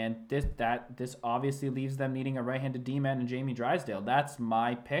 And this obviously leaves them needing a right-handed D-man in Jamie Drysdale. That's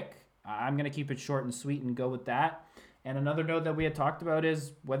my pick. I'm going to keep it short and sweet and go with that. And another note that we had talked about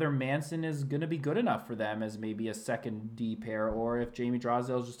is whether Manson is going to be good enough for them as maybe a second D pair, or if Jamie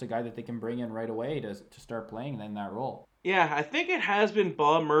Drysdale is just a guy that they can bring in right away to start playing in that role. Yeah, I think it has been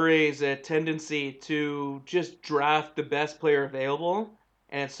Bob Murray's tendency to just draft the best player available,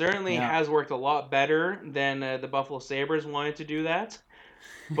 and it certainly Yeah. has worked a lot better than the Buffalo Sabres wanted to do that.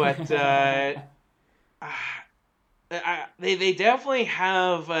 But they definitely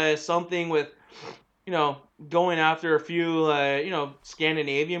have something with, going after a few,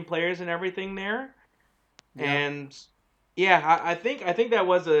 Scandinavian players and everything there. Yeah. And yeah, I think that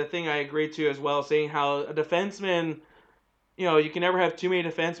was a thing I agreed to as well, saying how a defenseman, you can never have too many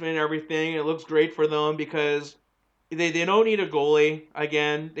defensemen and everything. It looks great for them because they don't need a goalie.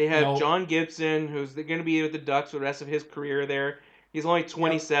 Again, they have No. John Gibson, who's going to be with the Ducks for the rest of his career there. He's only Yep.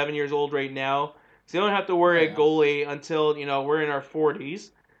 27 years old right now. So you don't have to Oh worry a yeah. goalie until, we're in our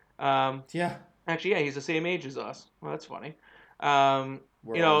 40s. Um, Yeah. Actually, yeah, he's the same age as us. Well, that's funny. Um,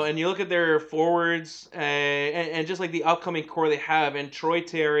 We're old. and you look at their forwards and just like the upcoming core they have, and Troy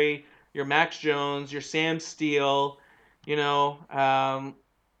Terry, your Max Jones, your Sam Steele, you know, um,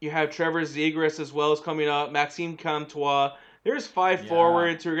 you have Trevor Zegras as well as coming up, Maxime Comtois. There's five Yeah.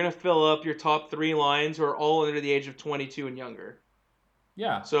 forwards who are going to fill up your top three lines who are all under the age of 22 and younger.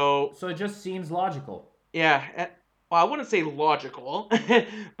 Yeah. So So it just seems logical. yeah, well, I wouldn't say logical,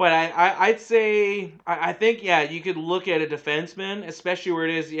 but I'd say I think yeah you could look at a defenseman, especially where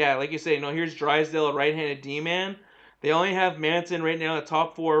it is yeah like you say here's Drysdale a right-handed D-man. They only have Manson right now in the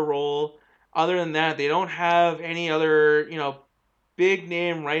top four role. Other than that, they don't have any other big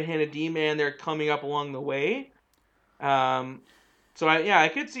name right-handed D-man they're coming up along the way. Um, so I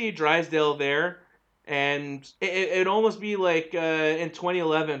could see Drysdale there, and it'd almost be like in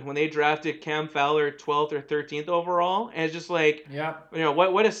 2011 when they drafted Cam Fowler 12th or 13th overall, and it's just like, Yeah.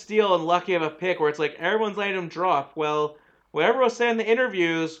 what a steal and lucky of a pick where it's like everyone's letting him drop. Well, whatever was said in the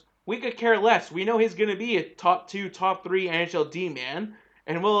interviews, we could care less. We know he's going to be a top two, top three NHL D man,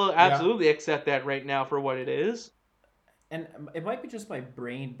 and we'll Yeah. absolutely accept that right now for what it is. And it might be just my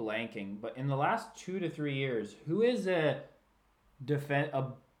brain blanking, but in the last 2 to 3 years, who is a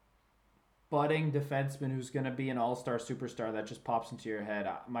budding defenseman who's going to be an all-star superstar that just pops into your head?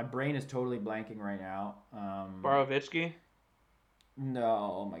 My brain is totally blanking right now. Borovitsky.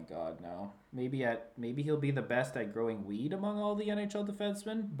 No, oh my God, no. Maybe he'll be the best at growing weed among all the NHL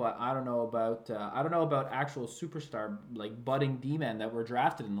defensemen, but I don't know about actual superstar like budding D-men that were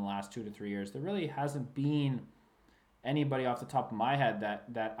drafted in the last 2 to 3 years. There really hasn't been anybody off the top of my head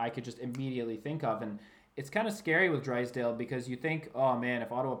that I could just immediately think of. And it's kind of scary with Drysdale because you think, oh man,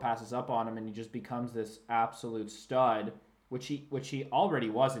 if Ottawa passes up on him and he just becomes this absolute stud, which he already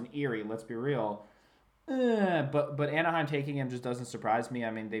was in Erie, let's be real. But Anaheim taking him just doesn't surprise me.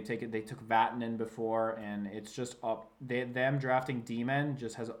 I mean, they took Vatanen before, and it's just up. Them drafting D-men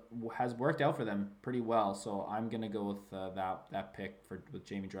just has worked out for them pretty well. So I'm gonna go with that pick with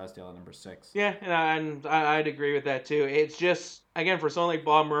Jamie Drysdale at number 6. Yeah, and I'd agree with that too. It's just again for someone like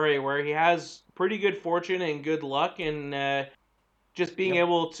Bob Murray, where he has pretty good fortune and good luck, and just being Yep.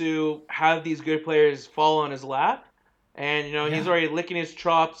 able to have these good players fall on his lap. And he's Yeah. already licking his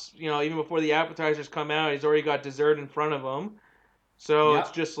chops. Even before the appetizers come out, he's already got dessert in front of him. So it's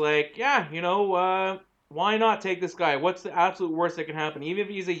Yep. just like, yeah, why not take this guy? What's the absolute worst that can happen? Even if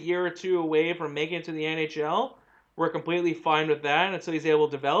he's a year or two away from making it to the NHL, we're completely fine with that until he's able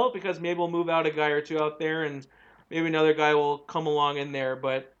to develop, because maybe we'll move out a guy or two out there and maybe another guy will come along in there.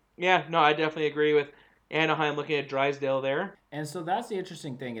 But yeah, no, I definitely agree with Anaheim looking at Drysdale there. And so that's the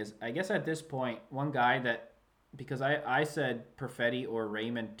interesting thing is, I guess at this point, one guy that because I said Perfetti or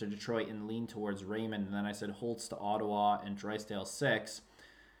Raymond to Detroit and lean towards Raymond, and then I said Holtz to Ottawa and Drysdale 6.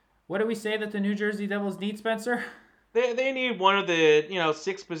 What do we say that the New Jersey Devils need, Spencer? They need one of the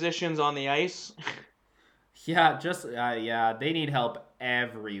six positions on the ice. Yeah, they need help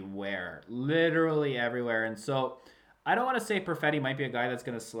everywhere, literally everywhere. And so I don't want to say Perfetti might be a guy that's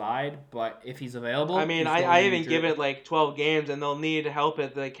going to slide, but if he's I available, mean, he's I going to New even give Jersey. it like 12 games, and they'll need help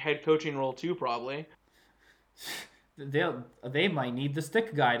at the head coaching role too, probably. They might need the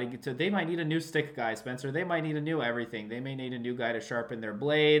stick guy to get to. They might need a new stick guy, Spencer. They might need a new everything. They may need a new guy to sharpen their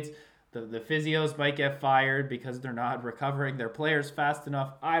blades. The physios might get fired because they're not recovering their players fast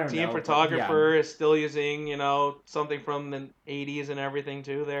enough. I don't Team know, but yeah, photographer is still using, something from the 80s and everything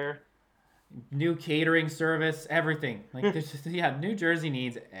too there. new catering service, everything. Like this, yeah, New Jersey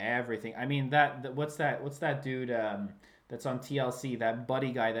needs everything. I mean what's that dude that's on TLC, that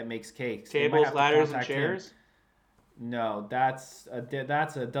buddy guy that makes cakes. They might Tables, have to ladders, and contact him. chairs. No, that's a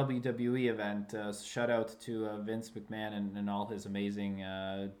WWE event. Shout out to Vince McMahon and all his amazing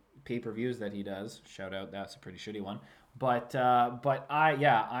pay-per-views that he does. Shout out, that's a pretty shitty one. But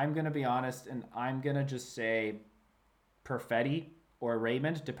I'm gonna be honest, and I'm gonna just say Perfetti or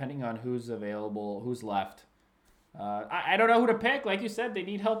Raymond, depending on who's available, who's left. I don't know who to pick. Like you said, they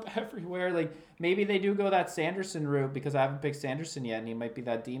need help everywhere. Like maybe they do go that Sanderson route because I haven't picked Sanderson yet, and he might be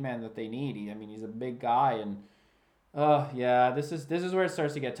that D man that they need. I mean, he's a big guy, and yeah, this is where it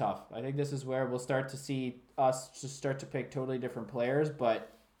starts to get tough. I think this is where we'll start to see us just start to pick totally different players. But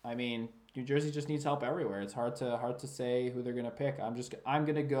I mean, New Jersey just needs help everywhere. It's hard to say who they're gonna pick. I'm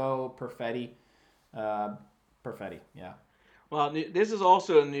gonna go Perfetti, Perfetti. Yeah. Well, this is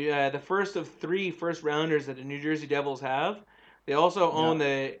also the first of three first rounders that the New Jersey Devils have. They also own Yep.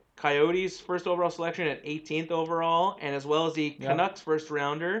 the Coyotes' first overall selection at 18th overall, and as well as the Yep. Canucks' first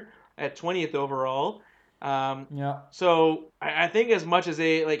rounder at 20th overall. Um, Yep. so I think as much as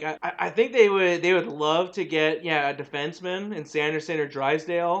they like, I think they would love to get a defenseman in Sanderson or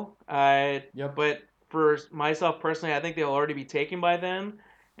Drysdale. Yep. But for myself personally, I think they'll already be taken by them,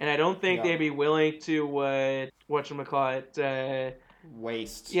 and I don't think they'd Yep. be willing to whatchamacallit,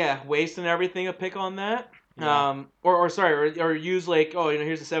 Waste. waste and everything a pick on that. Yeah. Or sorry, or use like,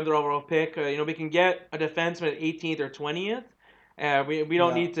 here's the seventh overall pick. We can get a defenseman at 18th or 20th. We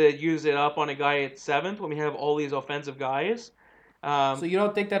don't Yeah. need to use it up on a guy at seventh when we have all these offensive guys. So Um, you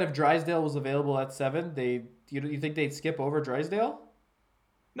don't think that if Drysdale was available at 7, you think they'd skip over Drysdale?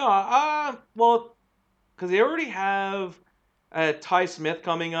 no, well, because they already have Ty Smith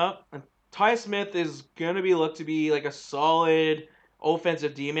coming up, and Ty Smith is gonna be looked to be like a solid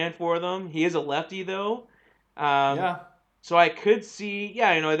offensive D man for them. He is a lefty though. Um, Yeah. So I could see,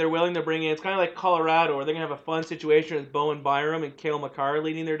 they're willing to bring in. It's kind of like Colorado, where they're gonna have a fun situation with Bowen Byram and Cale Makar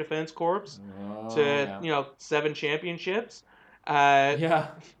leading their defense corps Oh to yeah. 7 championships. Uh, Yeah.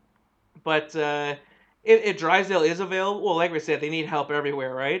 but if Drysdale is available, well, like we said, they need help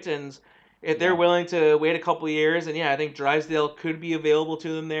everywhere, right? And if they're Yeah. willing to wait a couple of years, and I think Drysdale could be available to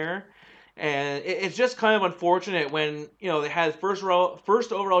them there. And it's just kind of unfortunate when they had first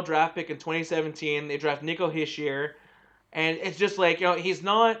overall draft pick in 2017. They draft Nico Hischier, and it's just like, he's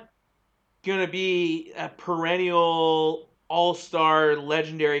not going to be a perennial all-star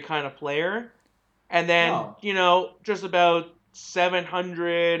legendary kind of player. And then, No. just about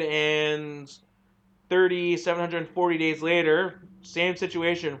 740 days later, same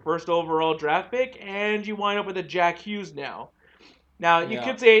situation, first overall draft pick, and you wind up with a Jack Hughes now. Now, you Yeah.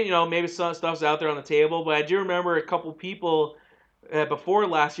 could say, maybe some stuff's out there on the table, but I do remember a couple people before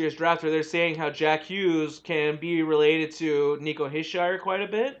last year's draft where they're saying how Jack Hughes can be related to Nico Hischier quite a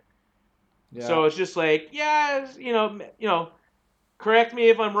bit. Yeah. So it's just like, correct me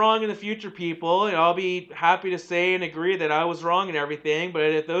if I'm wrong in the future, people. I'll be happy to say and agree that I was wrong and everything. But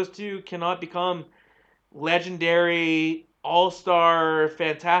if those two cannot become legendary, all-star,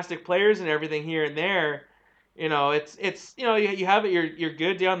 fantastic players and everything here and there, it's you have it. You're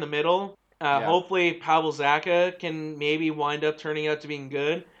good down the middle. Yeah. Hopefully, Pavel Zaka can maybe wind up turning out to being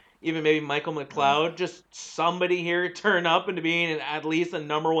good. Even maybe Michael Yeah. McLeod, just somebody here turn up into being at least a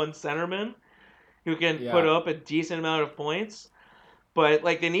number one centerman who can put Yeah. up a decent amount of points. But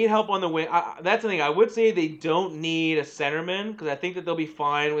like they need help on the wing. That's the thing. I would say they don't need a centerman because I think that they'll be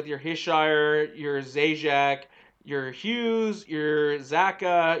fine with your Hischier, your Zajac, your Hughes, your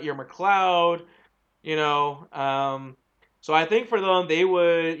Zaka, your McLeod. You know, so I think for them they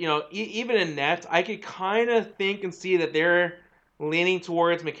would, even in net, I could kind of think and see that they're leaning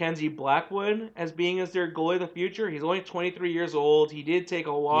towards Mackenzie Blackwood as being as their goalie of the future. He's only 23 years old. He did take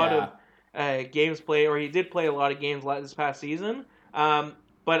a lot of Yeah. games played, or he did play a lot of games this past season. Um,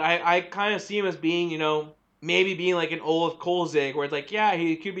 but I kind of see him as being, maybe being like an Olaf Kolzig, where it's like, yeah,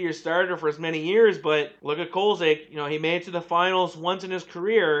 he could be your starter for as many years, but look at Kolzig. He made it to the finals once in his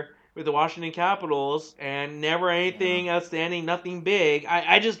career with the Washington Capitals and never Yeah. anything outstanding, nothing big.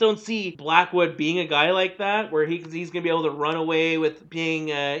 I just don't see Blackwood being a guy like that, where he's going to be able to run away with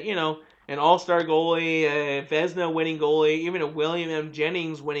being, an all-star goalie, a Vezina winning goalie, even a William M.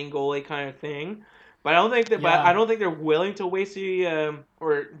 Jennings winning goalie kind of thing. But I Yeah. don't think they're willing to waste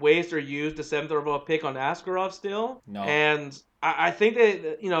or use the seventh overall pick on Askarov still. No. And I think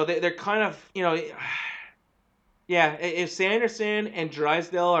that they're kind of Yeah, if Sanderson and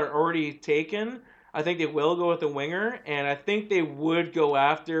Drysdale are already taken, I think they will go with a winger, and I think they would go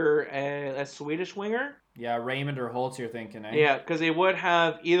after a Swedish winger. Yeah, Raymond or Holtz, you're thinking, eh? Yeah, because they would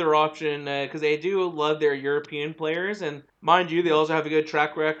have either option, because they do love their European players, and mind you, they also have a good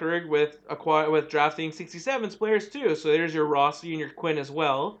track record with drafting 67s players too. So there's your Rossi and your Quinn as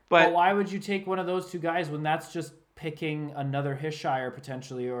well. But But why would you take one of those two guys when that's just picking another Hishire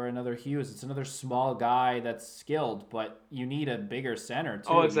potentially or another Hughes? It's another small guy that's skilled, but you need a bigger center too.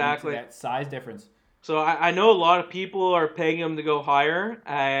 oh, You need to, exactly. that size difference. So I know a lot of people are paying him to go higher,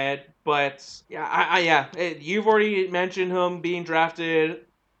 but yeah, you've already mentioned him being drafted.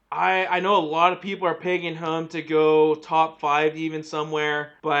 I know a lot of people are paying him to go top five even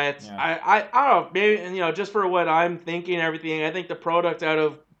somewhere, but Yeah. I don't know, maybe, and, just for what I'm thinking and everything, I think the product out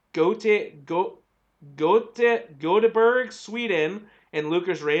of Göteborg, Sweden, and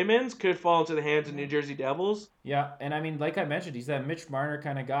Lucas Raymonds could fall into the hands of New Jersey Devils. Yeah, and I mean, like I mentioned, he's that Mitch Marner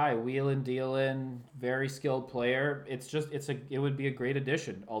kind of guy, wheeling, dealing, very skilled player. It would be a great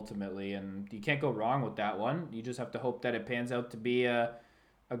addition ultimately, and you can't go wrong with that one. You just have to hope that it pans out to be a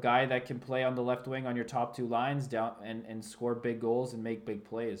guy that can play on the left wing on your top two lines down and score big goals and make big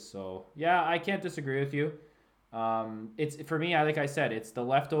plays. So yeah, I can't disagree with you. It's for me. Like I said, it's the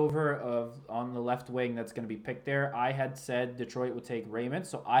leftover of on the left wing that's going to be picked there. I had said Detroit would take Raymond,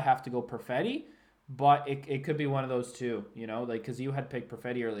 so I have to go Perfetti, but it could be one of those two. Like because you had picked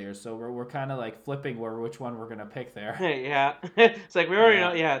Perfetti earlier, so we're kind of like flipping which one we're going to pick there. Yeah, it's like we already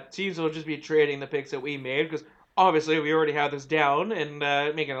know. Yeah. Yeah, teams will just be trading the picks that we made because obviously we already have this down and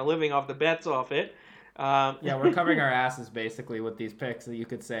making a living off the bets off it. Yeah, we're covering our asses basically with these picks that you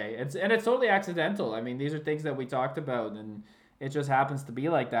could say. It's totally accidental. I mean, these are things that we talked about and it just happens to be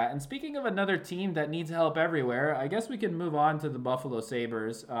like that. And speaking of another team that needs help everywhere, I guess we can move on to the Buffalo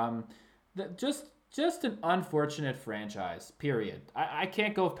Sabres. Just an unfortunate franchise, period. I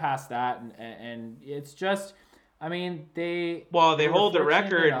can't go past that and it's just I mean, they they were hold the fortunate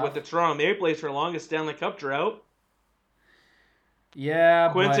record with enough. the Toronto Maple Leafs for the longest Stanley Cup drought. Yeah,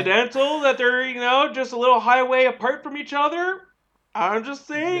 but Coincidental that they're just a little highway apart from each other? I'm just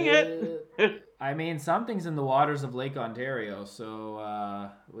saying the it. I mean, something's in the waters of Lake Ontario, so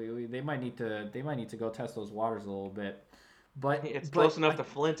they might need to go test those waters a little bit. But It's close but enough to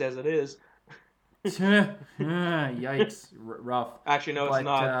Flint as it is. yikes, rough. Actually, no, it's But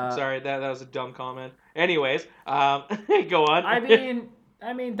not. Sorry, that was a dumb comment. Anyways, go on.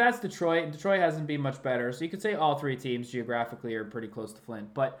 I mean, that's Detroit. Detroit hasn't been much better, so you could say all three teams geographically are pretty close to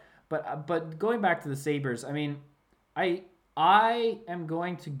Flint. But going back to the Sabres, I mean, I am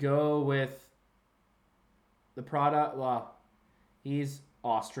going to go with the product. Well, he's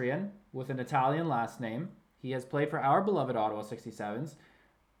Austrian with an Italian last name. He has played for our beloved Ottawa 67s.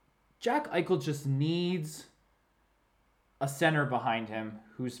 Jack Eichel just needs a center behind him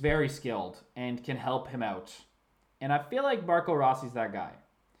who's very skilled and can help him out. And I feel like Marco Rossi's that guy.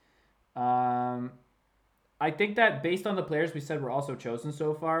 I think that based on the players we said were also chosen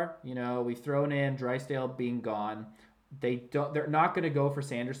so far, we've thrown in Drysdale being gone. They're not going to go for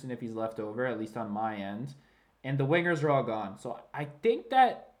Sanderson if he's left over, at least on my end. And the wingers are all gone. So I think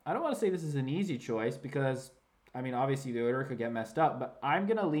that I don't want to say this is an easy choice because I mean, obviously the order could get messed up, but I'm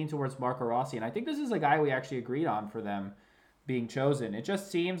going to lean towards Marco Rossi. And I think this is a guy we actually agreed on for them being chosen. It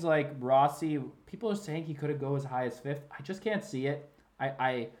just seems like Rossi, people are saying he could go as high as fifth. I just can't see it.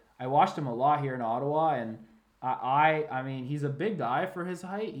 I watched him a lot here in Ottawa, and I mean, he's a big guy for his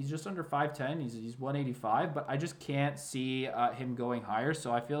height. He's just under 5'10". He's 185, but I just can't see him going higher.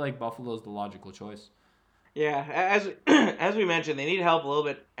 So I feel like Buffalo's the logical choice. Yeah, as as we mentioned, they need help a little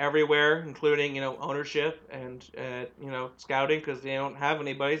bit everywhere, including ownership and scouting because they don't have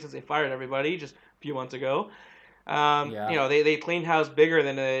anybody since they fired everybody just a few months ago. Yeah. They cleaned house bigger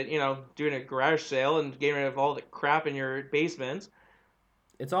than doing a garage sale and getting rid of all the crap in your basements.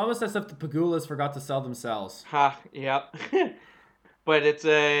 It's almost as if the Pagulas forgot to sell themselves. Ha, yep. But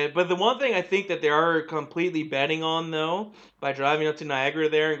but the one thing I think that they are completely betting on though, by driving up to Niagara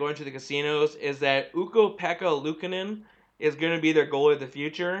there and going to the casinos, is that Ukko-Pekka Luukkonen is going to be their goalie of the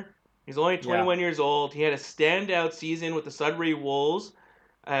future. He's only Yeah. 21 years old. He had a standout season with the Sudbury Wolves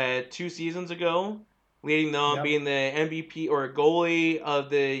 2 seasons ago, leading them Yep. being the MVP or goalie of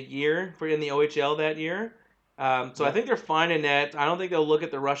the year in the OHL that year. So I think Yep. they're fine in net. I don't think they'll look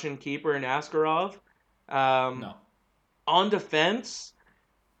at the Russian keeper in Askarov. Um, No. on defense,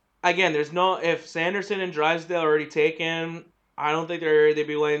 again, there's no if Sanderson and Drysdale are already taken. I don't think they'd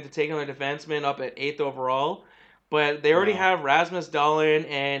be willing to take another defenseman up at 8th overall. But they already No. have Rasmus Dahlin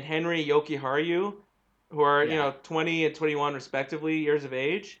and Henry Jokiharju, who are Yeah. 20 and 21 respectively years of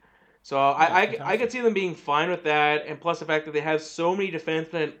age. So Yeah, it's I could fantastic. see them being fine with that, and plus the fact that they have so many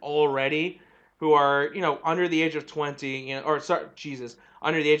defensemen already who are under the age of 20, or sorry, Jesus,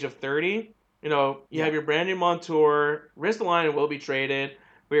 under the age of 30. You Yeah. have your Brandon Montour, Ristolainen will be traded,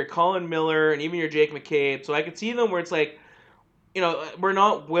 but your Colin Miller and even your Jake McCabe. So I could see them where it's like, we're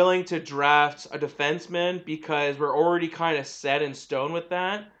not willing to draft a defenseman because we're already kind of set in stone with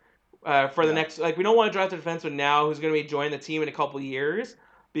that. For the Yeah. next, like, we don't want to draft a defenseman now who's going to be joining the team in a couple years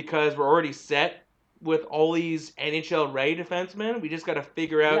because we're already set with all these NHL ready defensemen. We just got to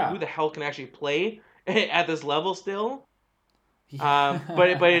figure out who Yeah. the hell can actually play at this level still. But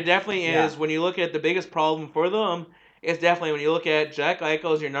Yeah. it definitely Yeah. is, when you look at the biggest problem for them, it's definitely when you look at Jack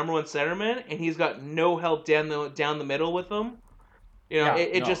Eichel as your number one centerman and he's got no help down the middle with him. Yeah.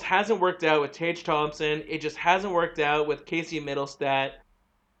 It just No. hasn't worked out with Tage Thompson. It just hasn't worked out with Casey Middlestat.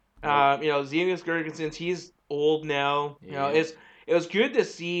 Nope. Zemus Gergensen, he's old now. Yep. It was good to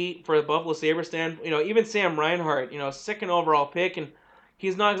see for the Buffalo Sabres stand. Even Sam Reinhart, second overall pick, and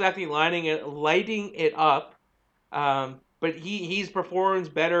he's not exactly lighting it up. But he's performs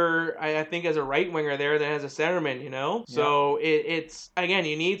better, I think, as a right winger there than as a centerman. Yep. So it's again,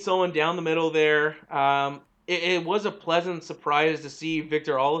 you need someone down the middle there. It was a pleasant surprise to see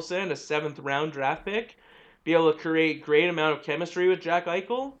Victor Olofsson, a seventh round draft pick, be able to create great amount of chemistry with Jack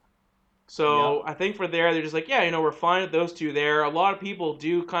Eichel. So Yep. I think for there, they're just like, yeah, we're fine with those two there. A lot of people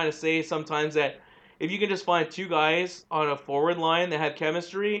do kind of say sometimes that if you can just find two guys on a forward line that have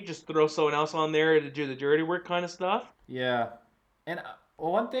chemistry, just throw someone else on there to do the dirty work kind of stuff. Yeah. And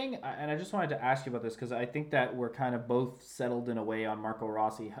one thing, and I just wanted to ask you about this because I think that we're kind of both settled in a way on Marco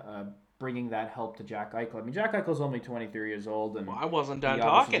Rossi bringing that help to Jack Eichel. I mean, Jack Eichel's only 23 years old, Well, and I wasn't done he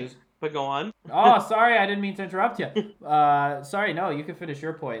obviously talking, just. but go on. Oh, sorry, I didn't mean to interrupt you. Sorry, no, you can finish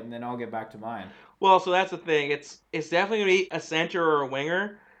your point, and then I'll get back to mine. Well, so that's the thing. It's definitely gonna be a center or a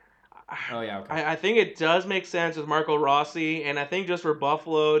winger. Oh yeah, okay. I think it does make sense with Marco Rossi, and I think just for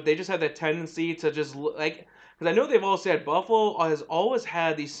Buffalo, they just have that tendency to just like, because I know they've all said Buffalo has always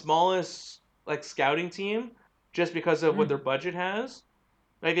had the smallest like scouting team, just because of what Mm. their budget has.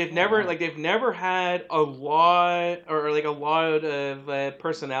 Oh wow. They've never had a lot or like a lot of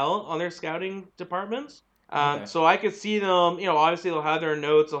personnel on their scouting departments. Okay. So I could see them. Obviously they'll have their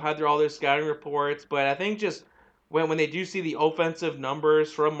notes, they'll have all their scouting reports, but I think just when they do see the offensive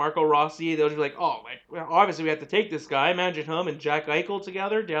numbers from Marco Rossi, they'll just be like, oh, like, well, obviously we have to take this guy. Imagine him and Jack Eichel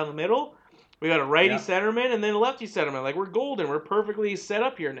together down the middle. We got a righty Yeah. centerman and then a lefty centerman. Like, we're golden. We're perfectly set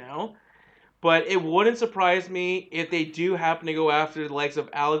up here now. But it wouldn't surprise me if they do happen to go after the likes of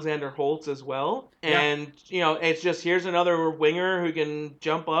Alexander Holtz as well. Yeah. And, it's just here's another winger who can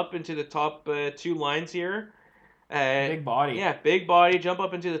jump up into the top two lines here. Big body. Yeah, big body, jump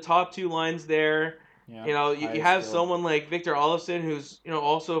up into the top two lines there. Yeah. You Highly have skilled. someone like Victor Olofsson, who's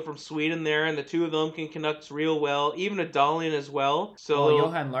also from Sweden there, and the two of them can connect real well. Even a Dahlian as well. So a Well, little,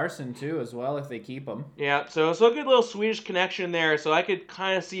 Johan Larsson too, as well, if they keep him. yeah. So a good little Swedish connection there. So I could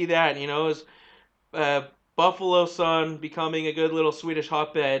kind of see that. As uh, Buffalo Sun becoming a good little Swedish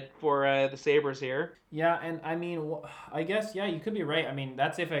hotbed for the Sabres here. Yeah, and I mean, I guess yeah, you could be right. I mean,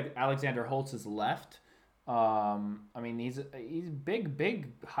 that's if Alexander Holtz is left. I mean, he's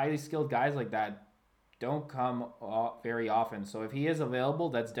big, highly skilled guys like that don't come very often. So if he is available,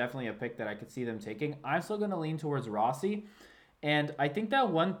 that's definitely a pick that I could see them taking. I'm still going to lean towards Rossi, and I think that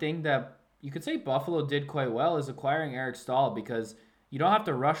one thing that you could say Buffalo did quite well is acquiring Eric Stahl because you don't have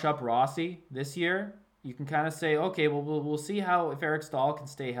to rush up Rossi this year. You can kind of say, okay, well, we'll see how if Eric Stahl can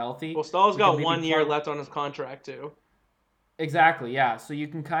stay healthy. Well, Stahl's We can got maybe 1 year plug. left on his contract too. Exactly, yeah. So you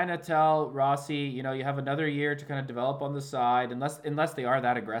can kind of tell Rossi, you have another year to kind of develop on the side, unless they are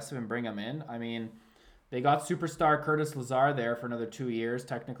that aggressive and bring him in. I mean, they got superstar Curtis Lazar there for another 2 years,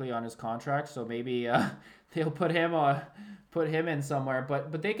 technically on his contract. So maybe they'll put him in somewhere.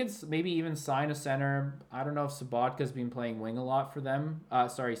 But they could maybe even sign a center. I don't know if Sabotka's been playing wing a lot for them.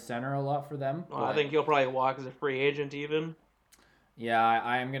 Sorry, center a lot for them. Well, I But think he'll probably walk as a free agent even. yeah,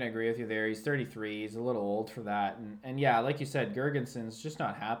 I am gonna agree with you there. He's 33. He's a little old for that, and yeah, like you said, Gergensen's just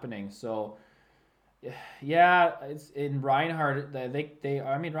not happening. So yeah, it's in Reinhardt. I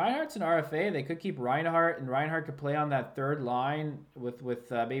mean Reinhardt's an RFA. They could keep Reinhardt, and Reinhardt could play on that third line with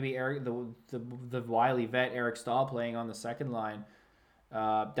maybe Eric the wily vet Eric Stahl playing on the second line.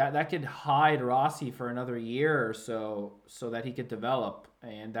 That could hide Rossi for another year or so that he could develop,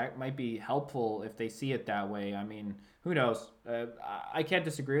 and that might be helpful if they see it that way. I mean, who knows? I can't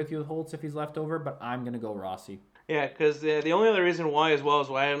disagree with you with Holtz if he's left over, but I'm gonna go Rossi. Yeah, because the only other reason why, as well, is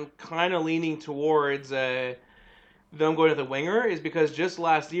why I'm kind of leaning towards them going to the winger is because just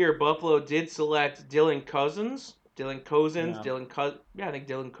last year Buffalo did select Dylan Cousins Dylan Cozens, Yeah. I think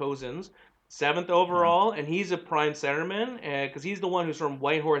Dylan Cozens, seventh Yeah. overall, and he's a prime centerman because he's the one who's from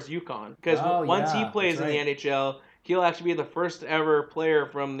Whitehorse, Yukon. Because Oh once he yeah, that's plays in the right. NHL, he'll actually be the first ever player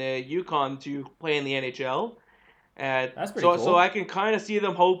from the Yukon to play in the NHL. That's pretty So I cool. can kind of see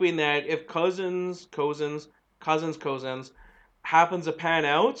them hoping that if Cousins happens to pan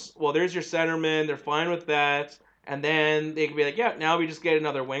out, well, there's your centerman. They're fine with that, and then they can be like, yeah, now we just get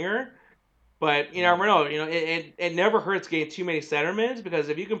another winger. But you Yeah. never know. It never hurts getting too many centermans because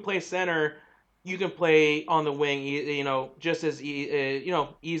if you can play center, you can play on the wing. Just as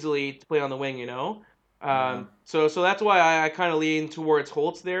easily to play on the wing. Yeah. So that's why I kind of lean towards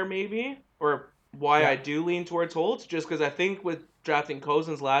Holtz there maybe, or why I Yeah. do lean towards Holtz, just because I think with drafting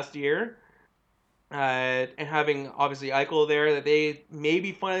Cousins last year, and having obviously Eichel there, that they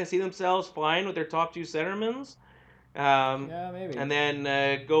maybe finally see themselves fine with their top two centermans. Um, Yeah, maybe. and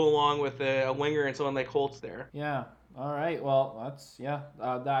then go along with a winger and someone like Holtz there. Yeah. All right. Well, that's yeah.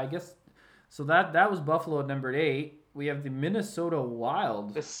 I guess so. That was Buffalo at number 8. We have the Minnesota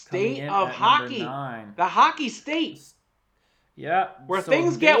Wild The coming state in of at number hockey, 9. the hockey state, Yeah. where So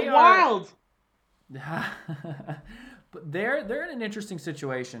things they get are. wild. But they're in an interesting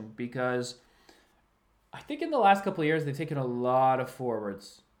situation because I think in the last couple of years they've taken a lot of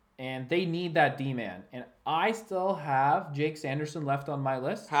forwards and they need that D man. And I still have Jake Sanderson left on my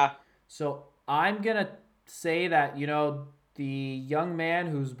list. Ha. So I'm gonna say that, the young man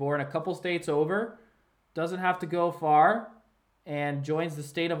who's born a couple states over doesn't have to go far and joins the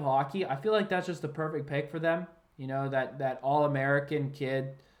state of hockey. I feel like that's just the perfect pick for them. That all American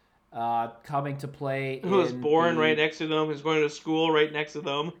kid coming to play Who was in born right the. next to them, who's going to school right next to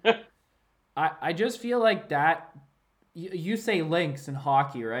them. I just feel like that. You say links in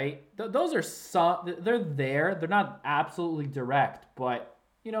hockey, right? Those are some. They're there. They're not absolutely direct, but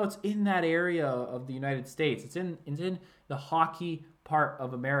it's in that area of the United States. It's in the hockey part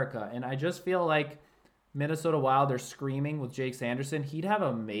of America, and I just feel like Minnesota Wild. They're screaming with Jake Sanderson. He'd have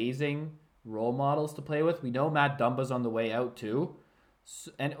amazing role models to play with. We know Matt Dumba's on the way out too.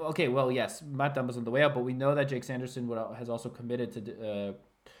 And okay, well, yes, Matt Dumba's on the way out, but we know that Jake Sanderson has also committed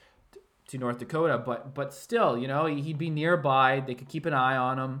to North Dakota. But still, he'd be nearby. They could keep an eye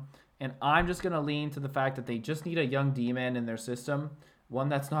on him. And I'm just gonna lean to the fact that they just need a young D-man in their system, one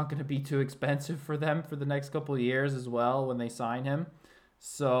that's not going to be too expensive for them for the next couple of years as well when they sign him.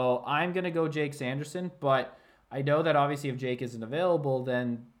 So I'm gonna go Jake Sanderson, but I know that obviously if Jake isn't available,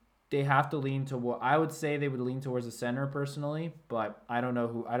 then they have to lean to what I would say they would lean towards a center personally, but I don't know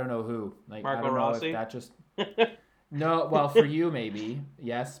who. I don't know who. Like I Marco don't know if Rossi. that just no. Well, for you maybe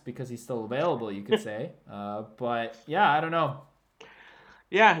yes because he's still available. You could say, but yeah, I don't know.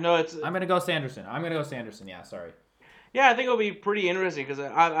 Yeah, no, it's I'm gonna go Sanderson. I'm gonna go Sanderson. Yeah, sorry. yeah. I think it'll be pretty interesting because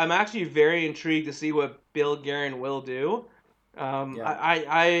I'm actually very intrigued to see what Bill Guerin will do.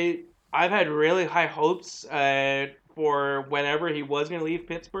 Yeah, I've had really high hopes for whenever he was going to leave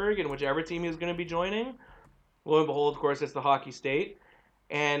Pittsburgh and whichever team he was going to be joining. Lo and behold, of course, it's the hockey state.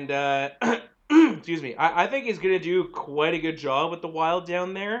 And excuse me, I think he's going to do quite a good job with the Wild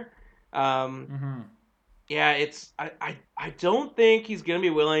down there. Um, mm-hmm. yeah, I don't think he's going to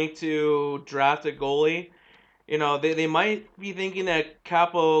be willing to draft a goalie. They might be thinking that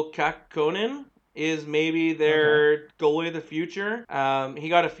Capo Kakkonen is maybe Okay. their goalie of the future. He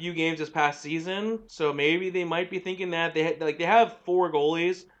got a few games this past season, so maybe they might be thinking that they have four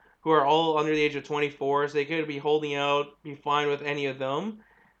goalies who are all under the age of 24, so they could be holding out, be fine with any of them.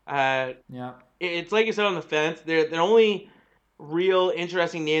 Uh, Yeah. it's like you said on the fence. The only real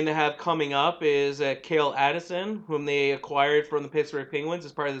interesting name they have coming up is Cale Addison, whom they acquired from the Pittsburgh Penguins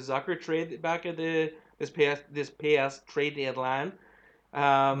as part of the Zucker trade back at this past trade deadline.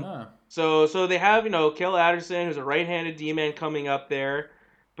 Um, Yeah. so they have Cale Addison, who's a right-handed D-man coming up there,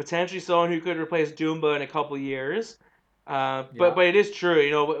 potentially someone who could replace Dumba in a couple years. But Yeah. but it is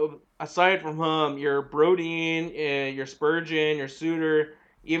true, aside from him, your Brodeen, your Spurgeon, your Suter,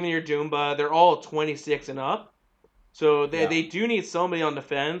 even your Dumba, they're all 26 and up. So Yeah. they do need somebody on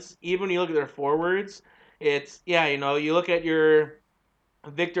defense. Even when you look at their forwards, it's yeah, you look at your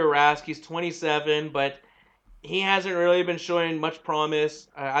Victor Rask, he's 27, but he hasn't really been showing much promise.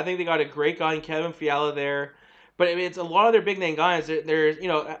 I think they got a great guy in Kevin Fiala there. But I mean, it's a lot of their big name guys. There's,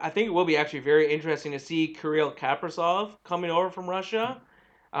 I think it will be actually very interesting to see Kirill Kaprizov coming over from Russia.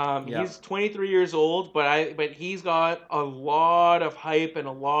 Yeah. He's 23 years old, but he's got a lot of hype and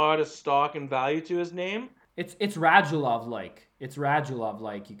a lot of stock and value to his name. It's Radulov like. It's Radulov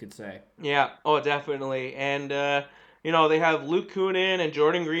like you could say. Yeah, oh, definitely. And they have Luke Kunin and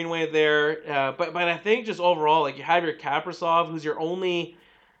Jordan Greenway there. But I think just overall, like you have your Kaprizov, who's your only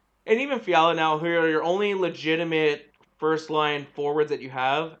And even Fiala now, who are your only legitimate first line forwards that you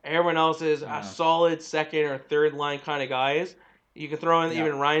have. Everyone else is a Yeah. solid second or third line kind of guys. You can throw in Yeah.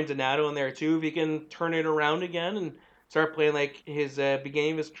 even Ryan Donato in there too if he can turn it around again and start playing like his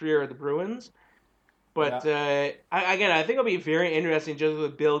beginning of his career at the Bruins. But Yeah. again, I think it'll be very interesting just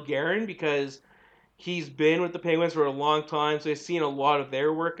with Bill Guerin because he's been with the Penguins for a long time, so he's seen a lot of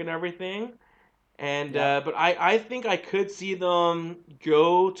their work and everything. And Yeah. but I think I could see them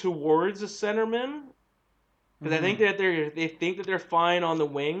go towards a centerman because I think Mm-hmm. that they think that they're fine on the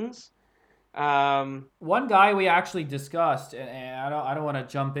wings. Um, One guy we actually discussed, and I don't want to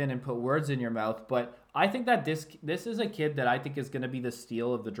jump in and put words in your mouth, but I think that this is a kid that I think is going to be the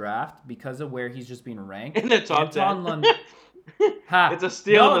steal of the draft because of where he's just been ranked. in the top 10. Anton Lund. It's a Ha.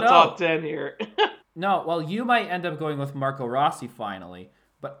 steal in No, the top no. 10 here. No, well, you might end up going with Marco Rossi finally,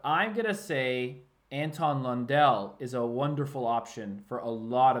 but I'm going to say Anton Lundell is a wonderful option for a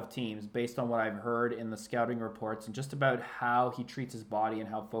lot of teams based on what I've heard in the scouting reports and just about how he treats his body and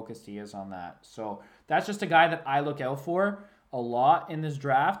how focused he is on that. So that's just a guy that I look out for a lot in this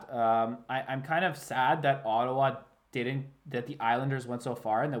draft. I'm kind of sad that that the Islanders went so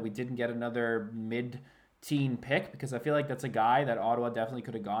far and that we didn't get another mid-teen pick because I feel like that's a guy that Ottawa definitely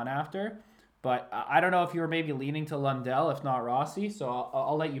could have gone after. But I don't know if you were maybe leaning to Lundell, if not Rossi. So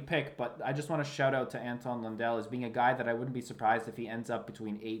I'll let you pick. But I just want to shout out to Anton Lundell as being a guy that I wouldn't be surprised if he ends up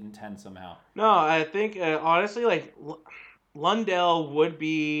between 8 and 10 somehow. No, I think honestly, like Lundell would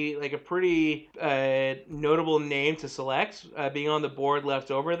be like a pretty notable name to select, being on the board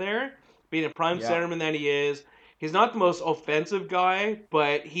left over there, being a prime Yeah. centerman that he is. He's not the most offensive guy,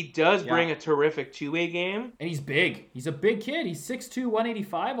 but he does Yeah. bring a terrific two-way game. And he's big. He's a big kid. He's 6'2",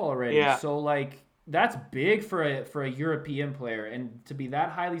 185 already. Yeah. So, like, that's big for a European player. And to be that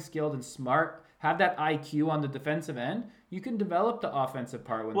highly skilled and smart, have that IQ on the defensive end, you can develop the offensive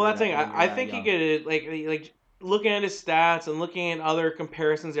part Well, that's the thing. when you're I that think he young. could like looking at his stats and looking at other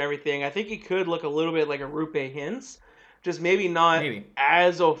comparisons, and everything. I think he could look a little bit like a Rupe Hintz, just maybe not Maybe.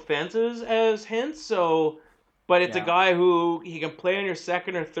 as offensive as Hintz. So, but it's a Yeah. guy who he can play on your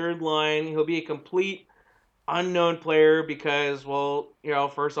second or third line. He'll be a complete unknown player because, well,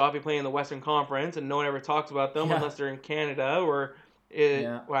 first off, he played in the Western Conference, and no one ever talks about them Yeah. unless they're in Canada or,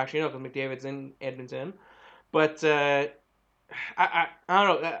 Yeah. well, actually, no, because McDavid's in Edmonton. But I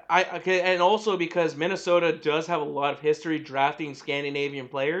don't know. Okay, and also because Minnesota does have a lot of history drafting Scandinavian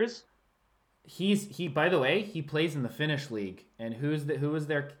players. He by the way, he plays in the Finnish league. And who was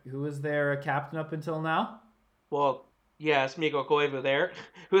their captain up until now? Well, yes, Mikko Koivu there,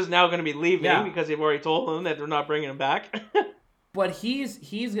 who's now going to be leaving Yeah. because they've already told him that they're not bringing him back. But he's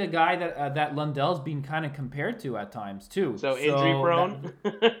a guy that Lundell's been kind of compared to at times too. So injury So that prone.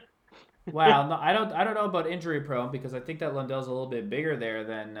 wow, no, I don't know about injury prone because I think that Lundell's a little bit bigger there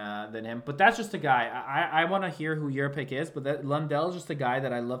than him. But that's just a guy. I want to hear who your pick is, but that Lundell's just a guy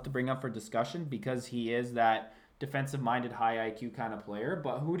that I love to bring up for discussion because he is that defensive minded, high IQ kind of player.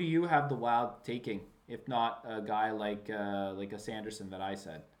 But who do you have the Wild taking, if not a guy like a Sanderson that I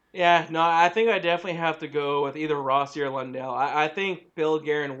said? Yeah, no, I think I definitely have to go with either Rossi or Lundell. I think Bill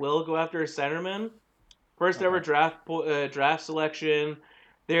Guerin will go after a centerman. First ever Okay. draft selection.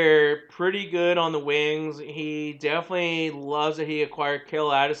 They're pretty good on the wings. He definitely loves that he acquired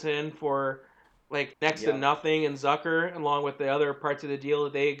Cale Addison for like next to Yeah, nothing and Zucker, along with the other parts of the deal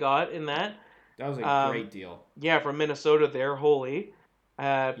that they got in that. that was a Um, great deal. yeah, from Minnesota, they're holy.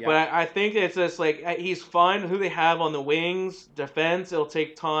 But Yeah, I think it's just like he's fine with who they have on the wings. Defense, it'll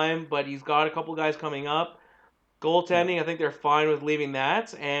take time, but he's got a couple guys coming up. yeah, Goaltending, I think they're fine with leaving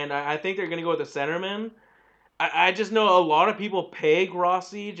that, and I think they're going to go with the centerman. I just know a lot of people peg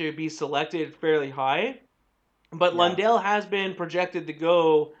Rossi to be selected fairly high, but yeah, Lundell has been projected to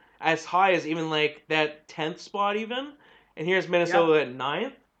go as high as even like that 10th spot even, and here's yeah, Minnesota at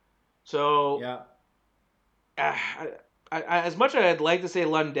ninth. So yeah, uh, as much as I'd like to say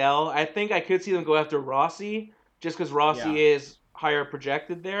Lundell, I think I could see them go after Rossi just because yeah, Rossi is higher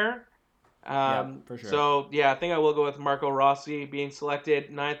projected there. yeah, for sure. So yeah, I think I will go with Marco Rossi being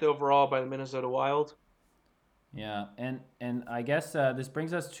selected ninth overall by the Minnesota Wild. Yeah, and I guess this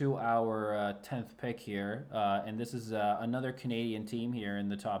brings us to our 10th pick here, and this is another Canadian team here in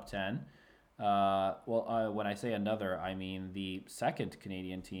the top 10. When I say another, I mean the second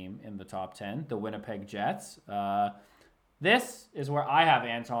Canadian team in the top 10, the Winnipeg Jets. This is where I have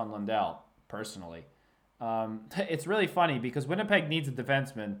Anton Lundell, personally. It's really funny because Winnipeg needs a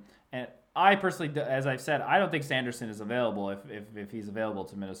defenseman, and I personally, as I've said, I don't think Sanderson is available if he's available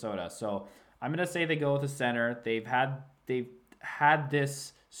to Minnesota. So I'm gonna say they go with a center. They've had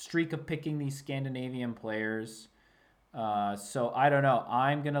this streak of picking these Scandinavian players. So I don't know.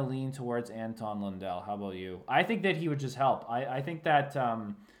 I'm gonna lean towards Anton Lundell. How about you? I think that he would just help. I think that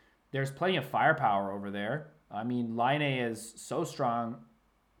there's plenty of firepower over there. I mean, Line is so strong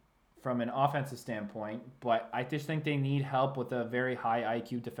from an offensive standpoint, but I just think they need help with a very high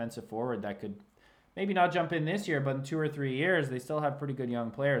IQ defensive forward that could maybe not jump in this year, but in 2 or 3 years, they still have pretty good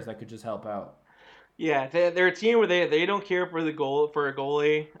young players that could just help out. Yeah, they're a team where they don't care for the goal for a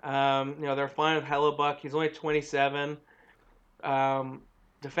goalie. They're fine with Hellebuck. He's only 27. Um,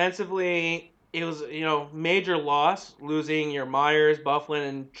 Defensively, it was major loss losing your Myers, Bufflin,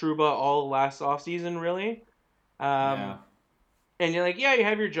 and Truba all last offseason, really. Yeah. Um, and you're like, yeah, you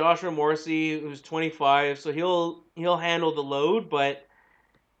have your Joshua Morrissey who's 25, so he'll handle the load, but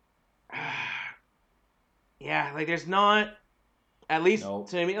yeah, like there's not, at least Nope.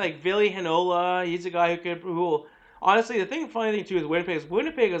 to me, like Ville Hinola. He's a guy who honestly, funny thing too is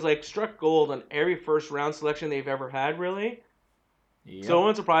Winnipeg has like struck gold on every first round selection they've ever had, really. So it Yep.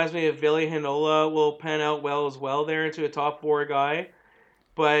 wouldn't surprise me if Ville Hinola will pan out well as well there into a top four guy. Oh,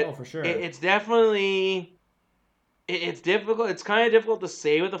 But for sure. it's definitely it's difficult. It's kind of difficult to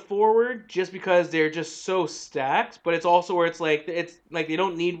say with a forward just because they're just so stacked. But it's also where it's like they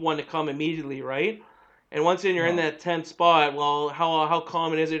don't need one to come immediately, right? And once you're in No. that 10th spot, well, how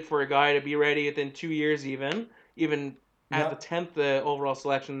common is it for a guy to be ready within 2 years, even at the Yep. 10th overall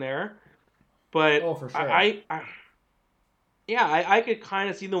selection there? But Oh, for sure. yeah, I could kind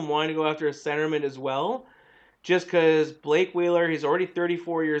of see them wanting to go after a centerman as well, just because Blake Wheeler, he's already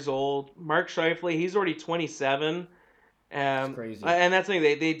 34 years old. Mark Scheifele, he's already 27. It's crazy. And that's the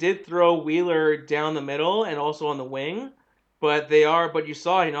thing. They did throw Wheeler down the middle and also on the wing, but you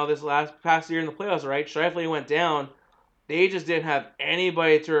saw this last past year in the playoffs, right? Scheifele went down. They just didn't have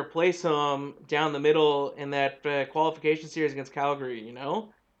anybody to replace him down the middle in that qualification series against Calgary.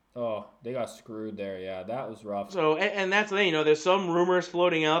 Oh, they got screwed there. Yeah, that was rough. So and that's the thing. There's some rumors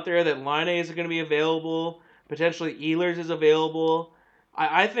floating out there that Line is going to be available. Potentially Ehlers is available.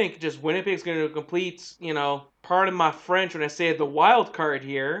 I think just Winnipeg's going to complete, pardon my French when I say it, the wild card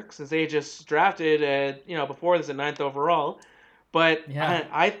here, since they just drafted, before this at ninth overall. But Yeah.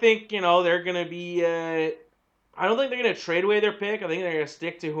 I think, they're going to be, I don't think they're going to trade away their pick. I think they're going to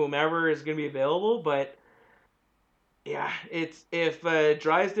stick to whomever is going to be available. But yeah, it's if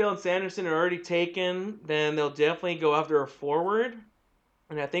Drysdale and Sanderson are already taken, then they'll definitely go after a forward.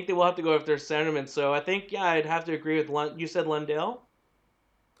 And I think they will have to go after a centerman. So I think, yeah, I'd have to agree with You said Lundell?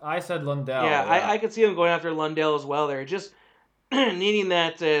 I said Lundell. Yeah, Yeah. I could see them going after Lundell as well. They're just needing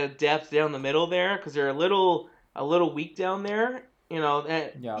that depth down the middle there because they're a little weak down there.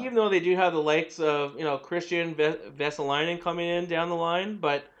 Yeah. Even though they do have the likes of Christian Vesalainen coming in down the line,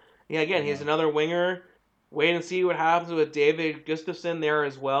 but yeah, again, he's Yeah. another winger. Wait and see what happens with David Gustafson there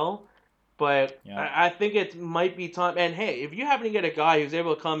as well. But Yeah. I think it might be time. And hey, if you happen to get a guy who's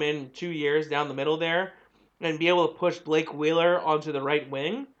able to come in 2 years down the middle there and be able to push Blake Wheeler onto the right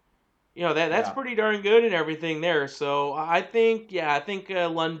wing, that's Yeah. pretty darn good and everything there. So I think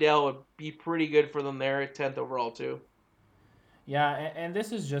Lundell would be pretty good for them there at 10th overall too. Yeah, and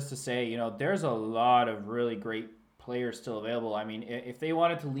this is just to say, there's a lot of really great players still available. I mean, if they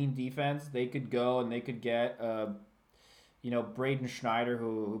wanted to lean defense, they could go and they could get, Braden Schneider,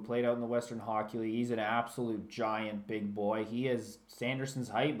 who played out in the Western Hockey League. He's an absolute giant, big boy. He is Sanderson's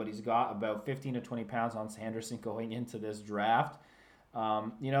height, but he's got about 15 to 20 pounds on Sanderson going into this draft.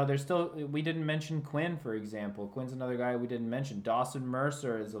 There's still, we didn't mention Quinn, for example. Quinn's another guy we didn't mention. Dawson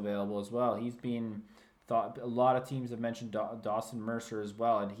Mercer is available as well. He's been thought, a lot of teams have mentioned Dawson Mercer as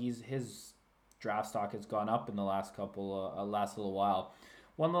well, and his draft stock has gone up in the last little while.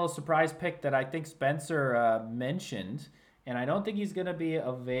 One little surprise pick that I think Spencer mentioned, and I don't think he's going to be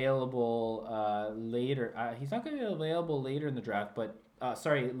available later. He's not going to be available later in the draft, but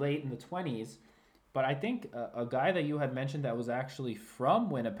late in the 20s. But I think a guy that you had mentioned that was actually from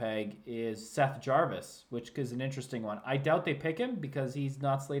Winnipeg is Seth Jarvis, which is an interesting one. I doubt they pick him because he's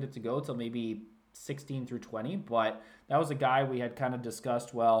not slated to go till maybe 16 through 20. But that was a guy we had kind of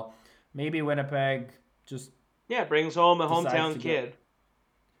discussed. Well, maybe Winnipeg just Yeah, brings home a decides hometown to go, kid.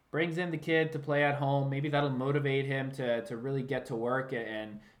 brings in the kid to play at home. Maybe that'll motivate him to really get to work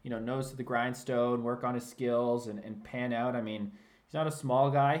and nose to the grindstone, work on his skills and pan out. I mean, he's not a small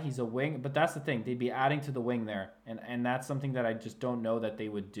guy. He's a wing, but that's the thing. They'd be adding to the wing there, and that's something that I just don't know that they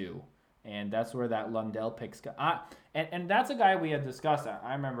would do. And that's where that Lundell picks. And that's a guy we had discussed.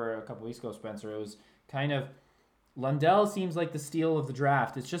 I remember a couple weeks ago, Spencer. It was kind of Lundell seems like the steal of the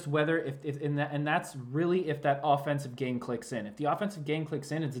draft. It's just whether if in that, and that's really if that offensive game clicks in. If the offensive game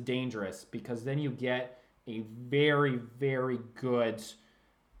clicks in, it's dangerous because then you get a very, very good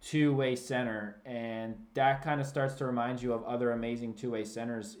two-way center, and that kind of starts to remind you of other amazing two-way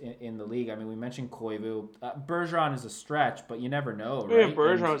centers in the league. I mean, we mentioned Koivu. Bergeron is a stretch, but you never know, Even right?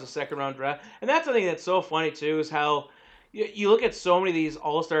 Bergeron And was a second round draft, and that's the thing that's so funny too is how you look at so many of these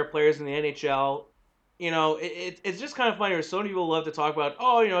all star players in the NHL. It's just kind of funny. Where so many people love to talk about,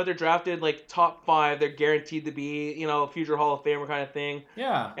 oh, they're drafted like top five, they're guaranteed to be, a future Hall of Famer kind of thing.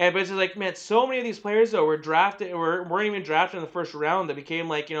 yeah, And but it's just like, man, so many of these players though were drafted, weren't even drafted in the first round. That became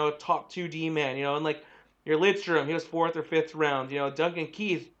like top two D man, and like your Lidstrom, he was fourth or fifth round. Duncan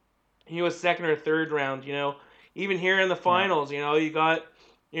Keith, he was second or third round. Even here in the yeah, finals, you got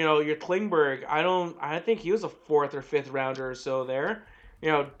your Klingberg. I think he was a fourth or fifth rounder or so there.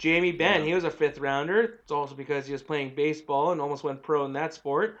 Jamie Benn, yeah. he was a fifth rounder. It's also because he was playing baseball and almost went pro in that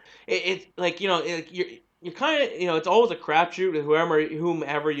sport. It's like you're kind of it's always a crapshoot with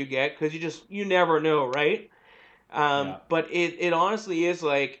whomever you get because you never know, right? Yeah. But it honestly is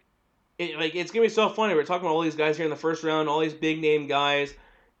it's gonna be so funny. We're talking about all these guys here in the first round, all these big name guys.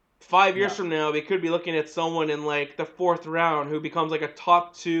 5 years Yeah. from now, we could be looking at someone in like the fourth round who becomes like a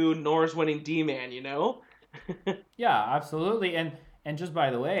top two Norris winning D man. Yeah, absolutely. And just by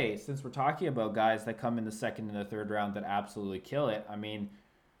the way, since we're talking about guys that come in the second and the third round that absolutely kill it, I mean,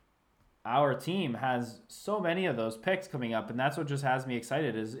 our team has so many of those picks coming up, and that's what just has me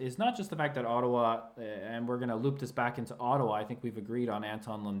excited. Is not just the fact that Ottawa, and we're gonna loop this back into Ottawa. I think we've agreed on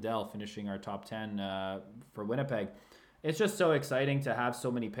Anton Lundell finishing our top 10 for Winnipeg. It's just so exciting to have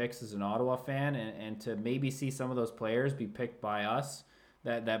so many picks as an Ottawa fan, and to maybe see some of those players be picked by us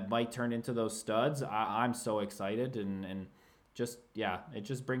that might turn into those studs. I'm so excited, and just yeah, it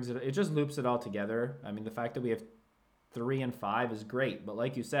just brings it just loops it all together. I mean, the fact that we have 3 and 5 is great, but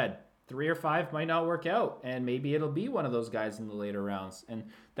like you said, 3 or 5 might not work out, and maybe it'll be one of those guys in the later rounds, and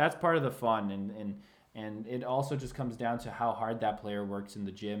that's part of the fun. And it also just comes down to how hard that player works in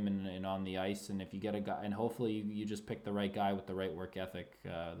the gym and on the ice, and if you get a guy, and hopefully you just pick the right guy with the right work ethic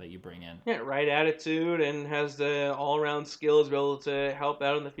that you bring in. Yeah, right attitude and has the all around skills to be able to help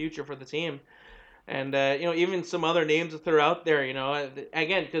out in the future for the team. And even some other names to throw out there.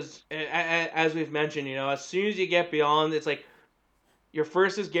 Again, because as we've mentioned, as soon as you get beyond, it's like your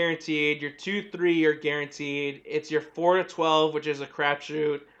first is guaranteed, your 2-3 are guaranteed. It's your 4-12, which is a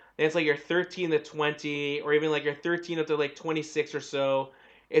crapshoot. Then it's like your 13-20, or even like your 13 up to like 26 or so.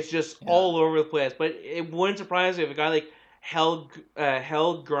 It's just Yeah, all over the place. But it wouldn't surprise me if a guy like Held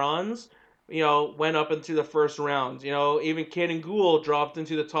Grans, went up into the first round. Even Caden Gould dropped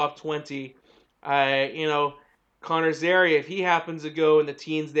into the top 20. Uh, you know, Connor Zary, if he happens to go in the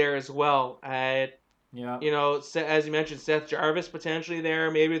teens there as well. yeah, As you mentioned, Seth Jarvis potentially there,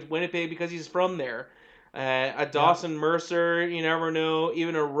 maybe with Winnipeg because he's from there. A yeah, Dawson Mercer, you never know.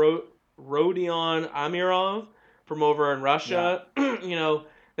 Even a Rodion Amirov from over in yeah, Russia.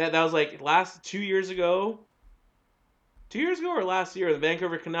 That was like last 2 years ago. 2 years ago or last year, the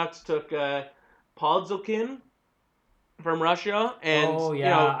Vancouver Canucks took Podzolkin from Russia, and oh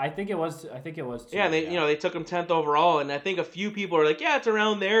yeah, I think it was yeah, too. and Yeah, they took him 10th overall, and I think a few people are like, yeah, it's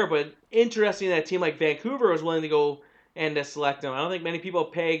around there, but interesting that a team like Vancouver was willing to go and to select him. I don't think many people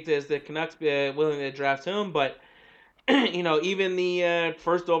pegged as the Canucks willing to draft him, but even the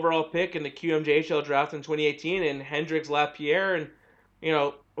first overall pick in the QMJHL draft in 2018, and Hendrix Lapierre, and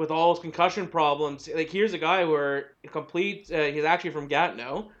with all his concussion problems, like here's a guy where he's actually from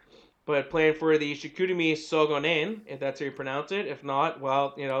Gatineau, but playing for the Chicoutimi Sogonen, if that's how you pronounce it. If not,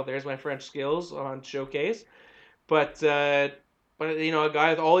 well, there's my French skills on showcase. But a guy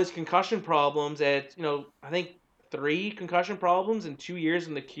with all his concussion problems at I think 3 concussion problems in 2 years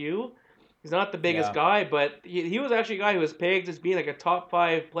in the queue. He's not the biggest yeah, guy, but he was actually a guy who was pegged as being like a top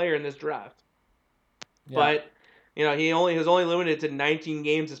 5 player in this draft. yeah, But he was only limited to 19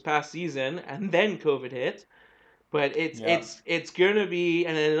 games this past season, and then COVID hit. But it's yeah, it's it's gonna be,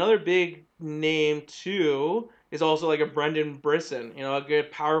 and then another big name too is also like a Brendan Brisson, a good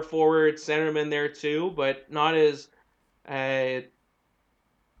power forward centerman there too, but not uh, yeah,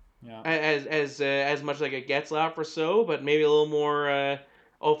 as much like a Getzlaff or so, but maybe a little more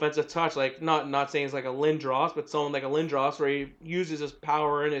offensive touch. Like not saying it's like a Lindros, but someone like a Lindros where he uses his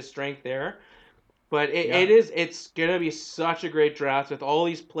power and his strength there. But yeah. it's gonna be such a great draft with all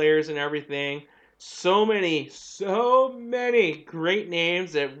these players and everything. So many great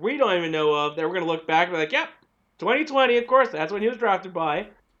names that we don't even know of that we're gonna look back and be like, yep, 2020, of course, that's when he was drafted by.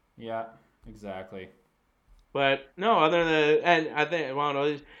 Yeah, exactly. But no, other than and I think well,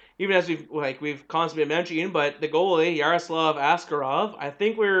 no, even as we've constantly been mentioning, but the goalie Yaroslav Askarov, I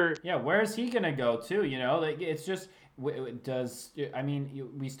think we're Yeah, where is he gonna go too? Like it's just does I mean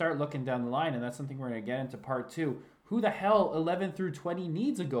we start looking down the line, and that's something we're gonna get into part two. who the hell 11 through 20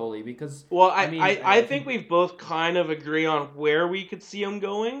 needs a goalie? Because Well, I think we've both kind of agree on where we could see him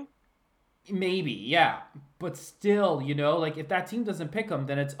going. maybe, yeah, but still, like if that team doesn't pick him,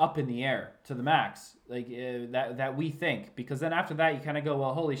 then it's up in the air to the max, like that we think. Because then after that, you kind of go,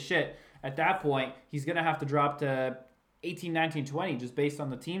 well, holy shit. At that point, he's gonna have to drop to 18, 19, 20 just based on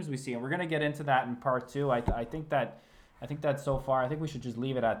the teams we see, and we're gonna get into that in part 2. I think that so far, I think we should just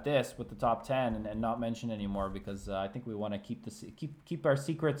leave it at this with the top 10 and not mention anymore, because I think we want to keep our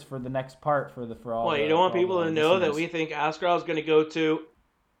secrets for the next part for all. Well, you don't want people to know that we think Askarov is going to go to,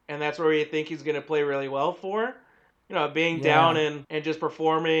 and that's where we think he's going to play really well for. Being down and just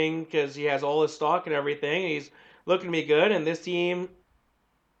performing because he has all his stock and everything. He's looking to be good, and this team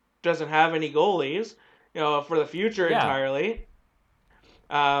doesn't have any goalies, for the future entirely.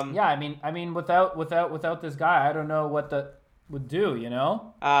 I mean, without this guy, I don't know what that would do,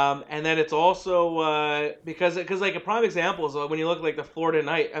 And then it's also because like a prime example is when you look like the Florida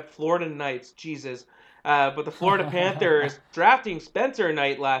Knights, Jesus, but the Florida Panthers drafting Spencer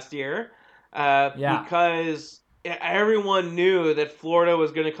Knight last year, because everyone knew that Florida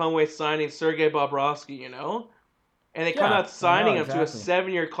was going to come away signing Sergei Bobrovsky, and they come out signing him to a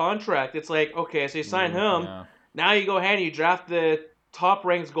 7-year contract. It's like, okay, so you sign him, now you go ahead and you draft the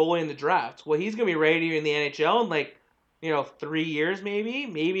top-ranked goalie in the draft. Well, he's going to be ready in the NHL in 3 years maybe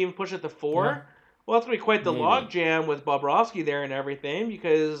even push it to 4. Yeah. Well, that's going to be quite the logjam with Bobrovsky there and everything,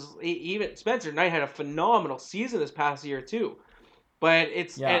 because even Spencer Knight had a phenomenal season this past year too. But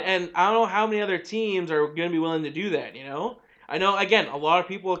and I don't know how many other teams are going to be willing to do that, I know, again, a lot of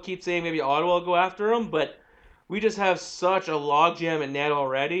people keep saying maybe Ottawa will go after him, but we just have such a logjam in net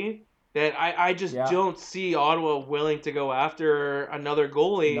already that I just don't see Ottawa willing to go after another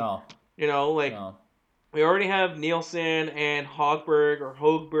goalie. No. We already have Nielsen and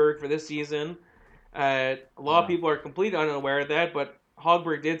Hogberg for this season. A lot of people are completely unaware of that, but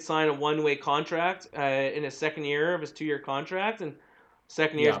Hogberg did sign a one-way contract in his second year of his 2-year contract, and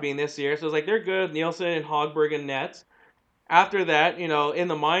second year's being this year. So it's like they're good, Nielsen and Hogberg and net. After that, in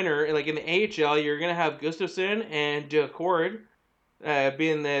the minor, like in the AHL, you're going to have Gustafsson and Daccord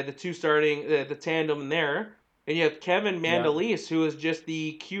being the two starting, the tandem in there. And you have Kevin Mandolese, who is just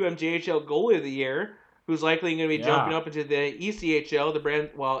the QMJHL goalie of the year, who's likely going to be jumping up into the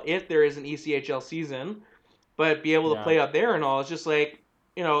ECHL, if there is an ECHL season, but be able to play up there and all. It's just like,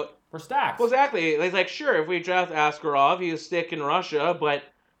 we're stacked. Well, exactly. It's like, sure, if we draft Askarov, he's stick in Russia, but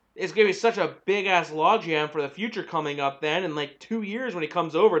it's going to be such a big-ass logjam for the future coming up then. In like 2 years when he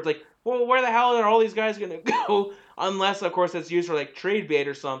comes over, it's like, well, where the hell are all these guys going to go? Unless, of course, it's used for like trade bait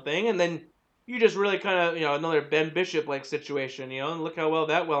or something. And then you just really kind of, another Ben Bishop-like situation, and look how well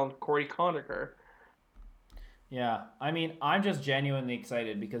that went Corey Conacher. Yeah, I mean, I'm just genuinely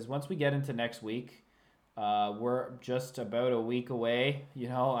excited because once we get into next week, we're just about a week away.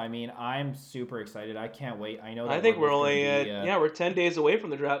 I mean, I'm super excited. I can't wait. I know. I think we're only we're 10 days away from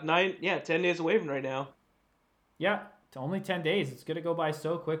the draft. 10 days away from right now. Yeah, it's only 10 days. It's gonna go by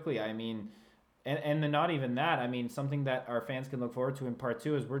so quickly. I mean, and then not even that. I mean, something that our fans can look forward to in part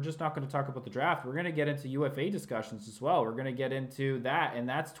 2 is we're just not going to talk about the draft. We're going to get into UFA discussions as well. We're going to get into that, and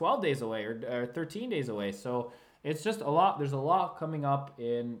that's 12 days away or 13 days away. So it's just a lot. There's a lot coming up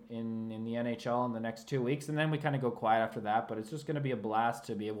in the NHL in the next 2 weeks, and then we kind of go quiet after that. But it's just going to be a blast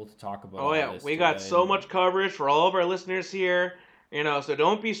to be able to talk about. Oh yeah, we got so much coverage for all of our listeners here. So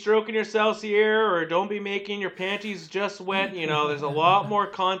don't be stroking yourselves here, or don't be making your panties just wet. There's a lot more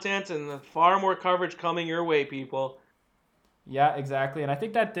content and far more coverage coming your way, people. Yeah, exactly. And I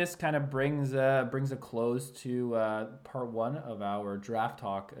think that this kind of brings a close to part 1 of our Draft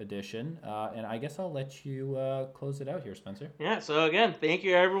Talk edition. And I guess I'll let you close it out here, Spencer. Yeah, so again, thank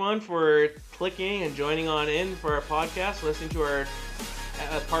you everyone for clicking and joining on in for our podcast, listening to our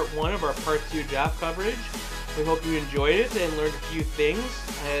part 1 of our part 2 draft coverage. We hope you enjoyed it and learned a few things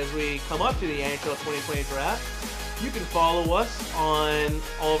as we come up to the NHL 2020 draft. You can follow us on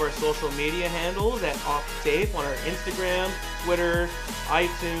all of our social media handles at Off the Tape on our Instagram, Twitter,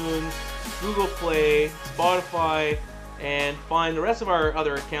 iTunes, Google Play, Spotify, and find the rest of our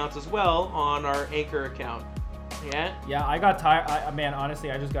other accounts as well on our Anchor account. Yeah, I got tired.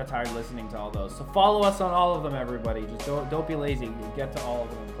 Honestly, I just got tired listening to all those. So follow us on all of them, everybody. Just don't be lazy. Get to all of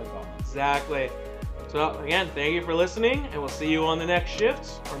them and click on them. Exactly. So again, thank you for listening, and we'll see you on the next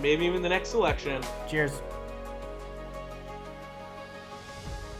shift, or maybe even the next selection. Cheers.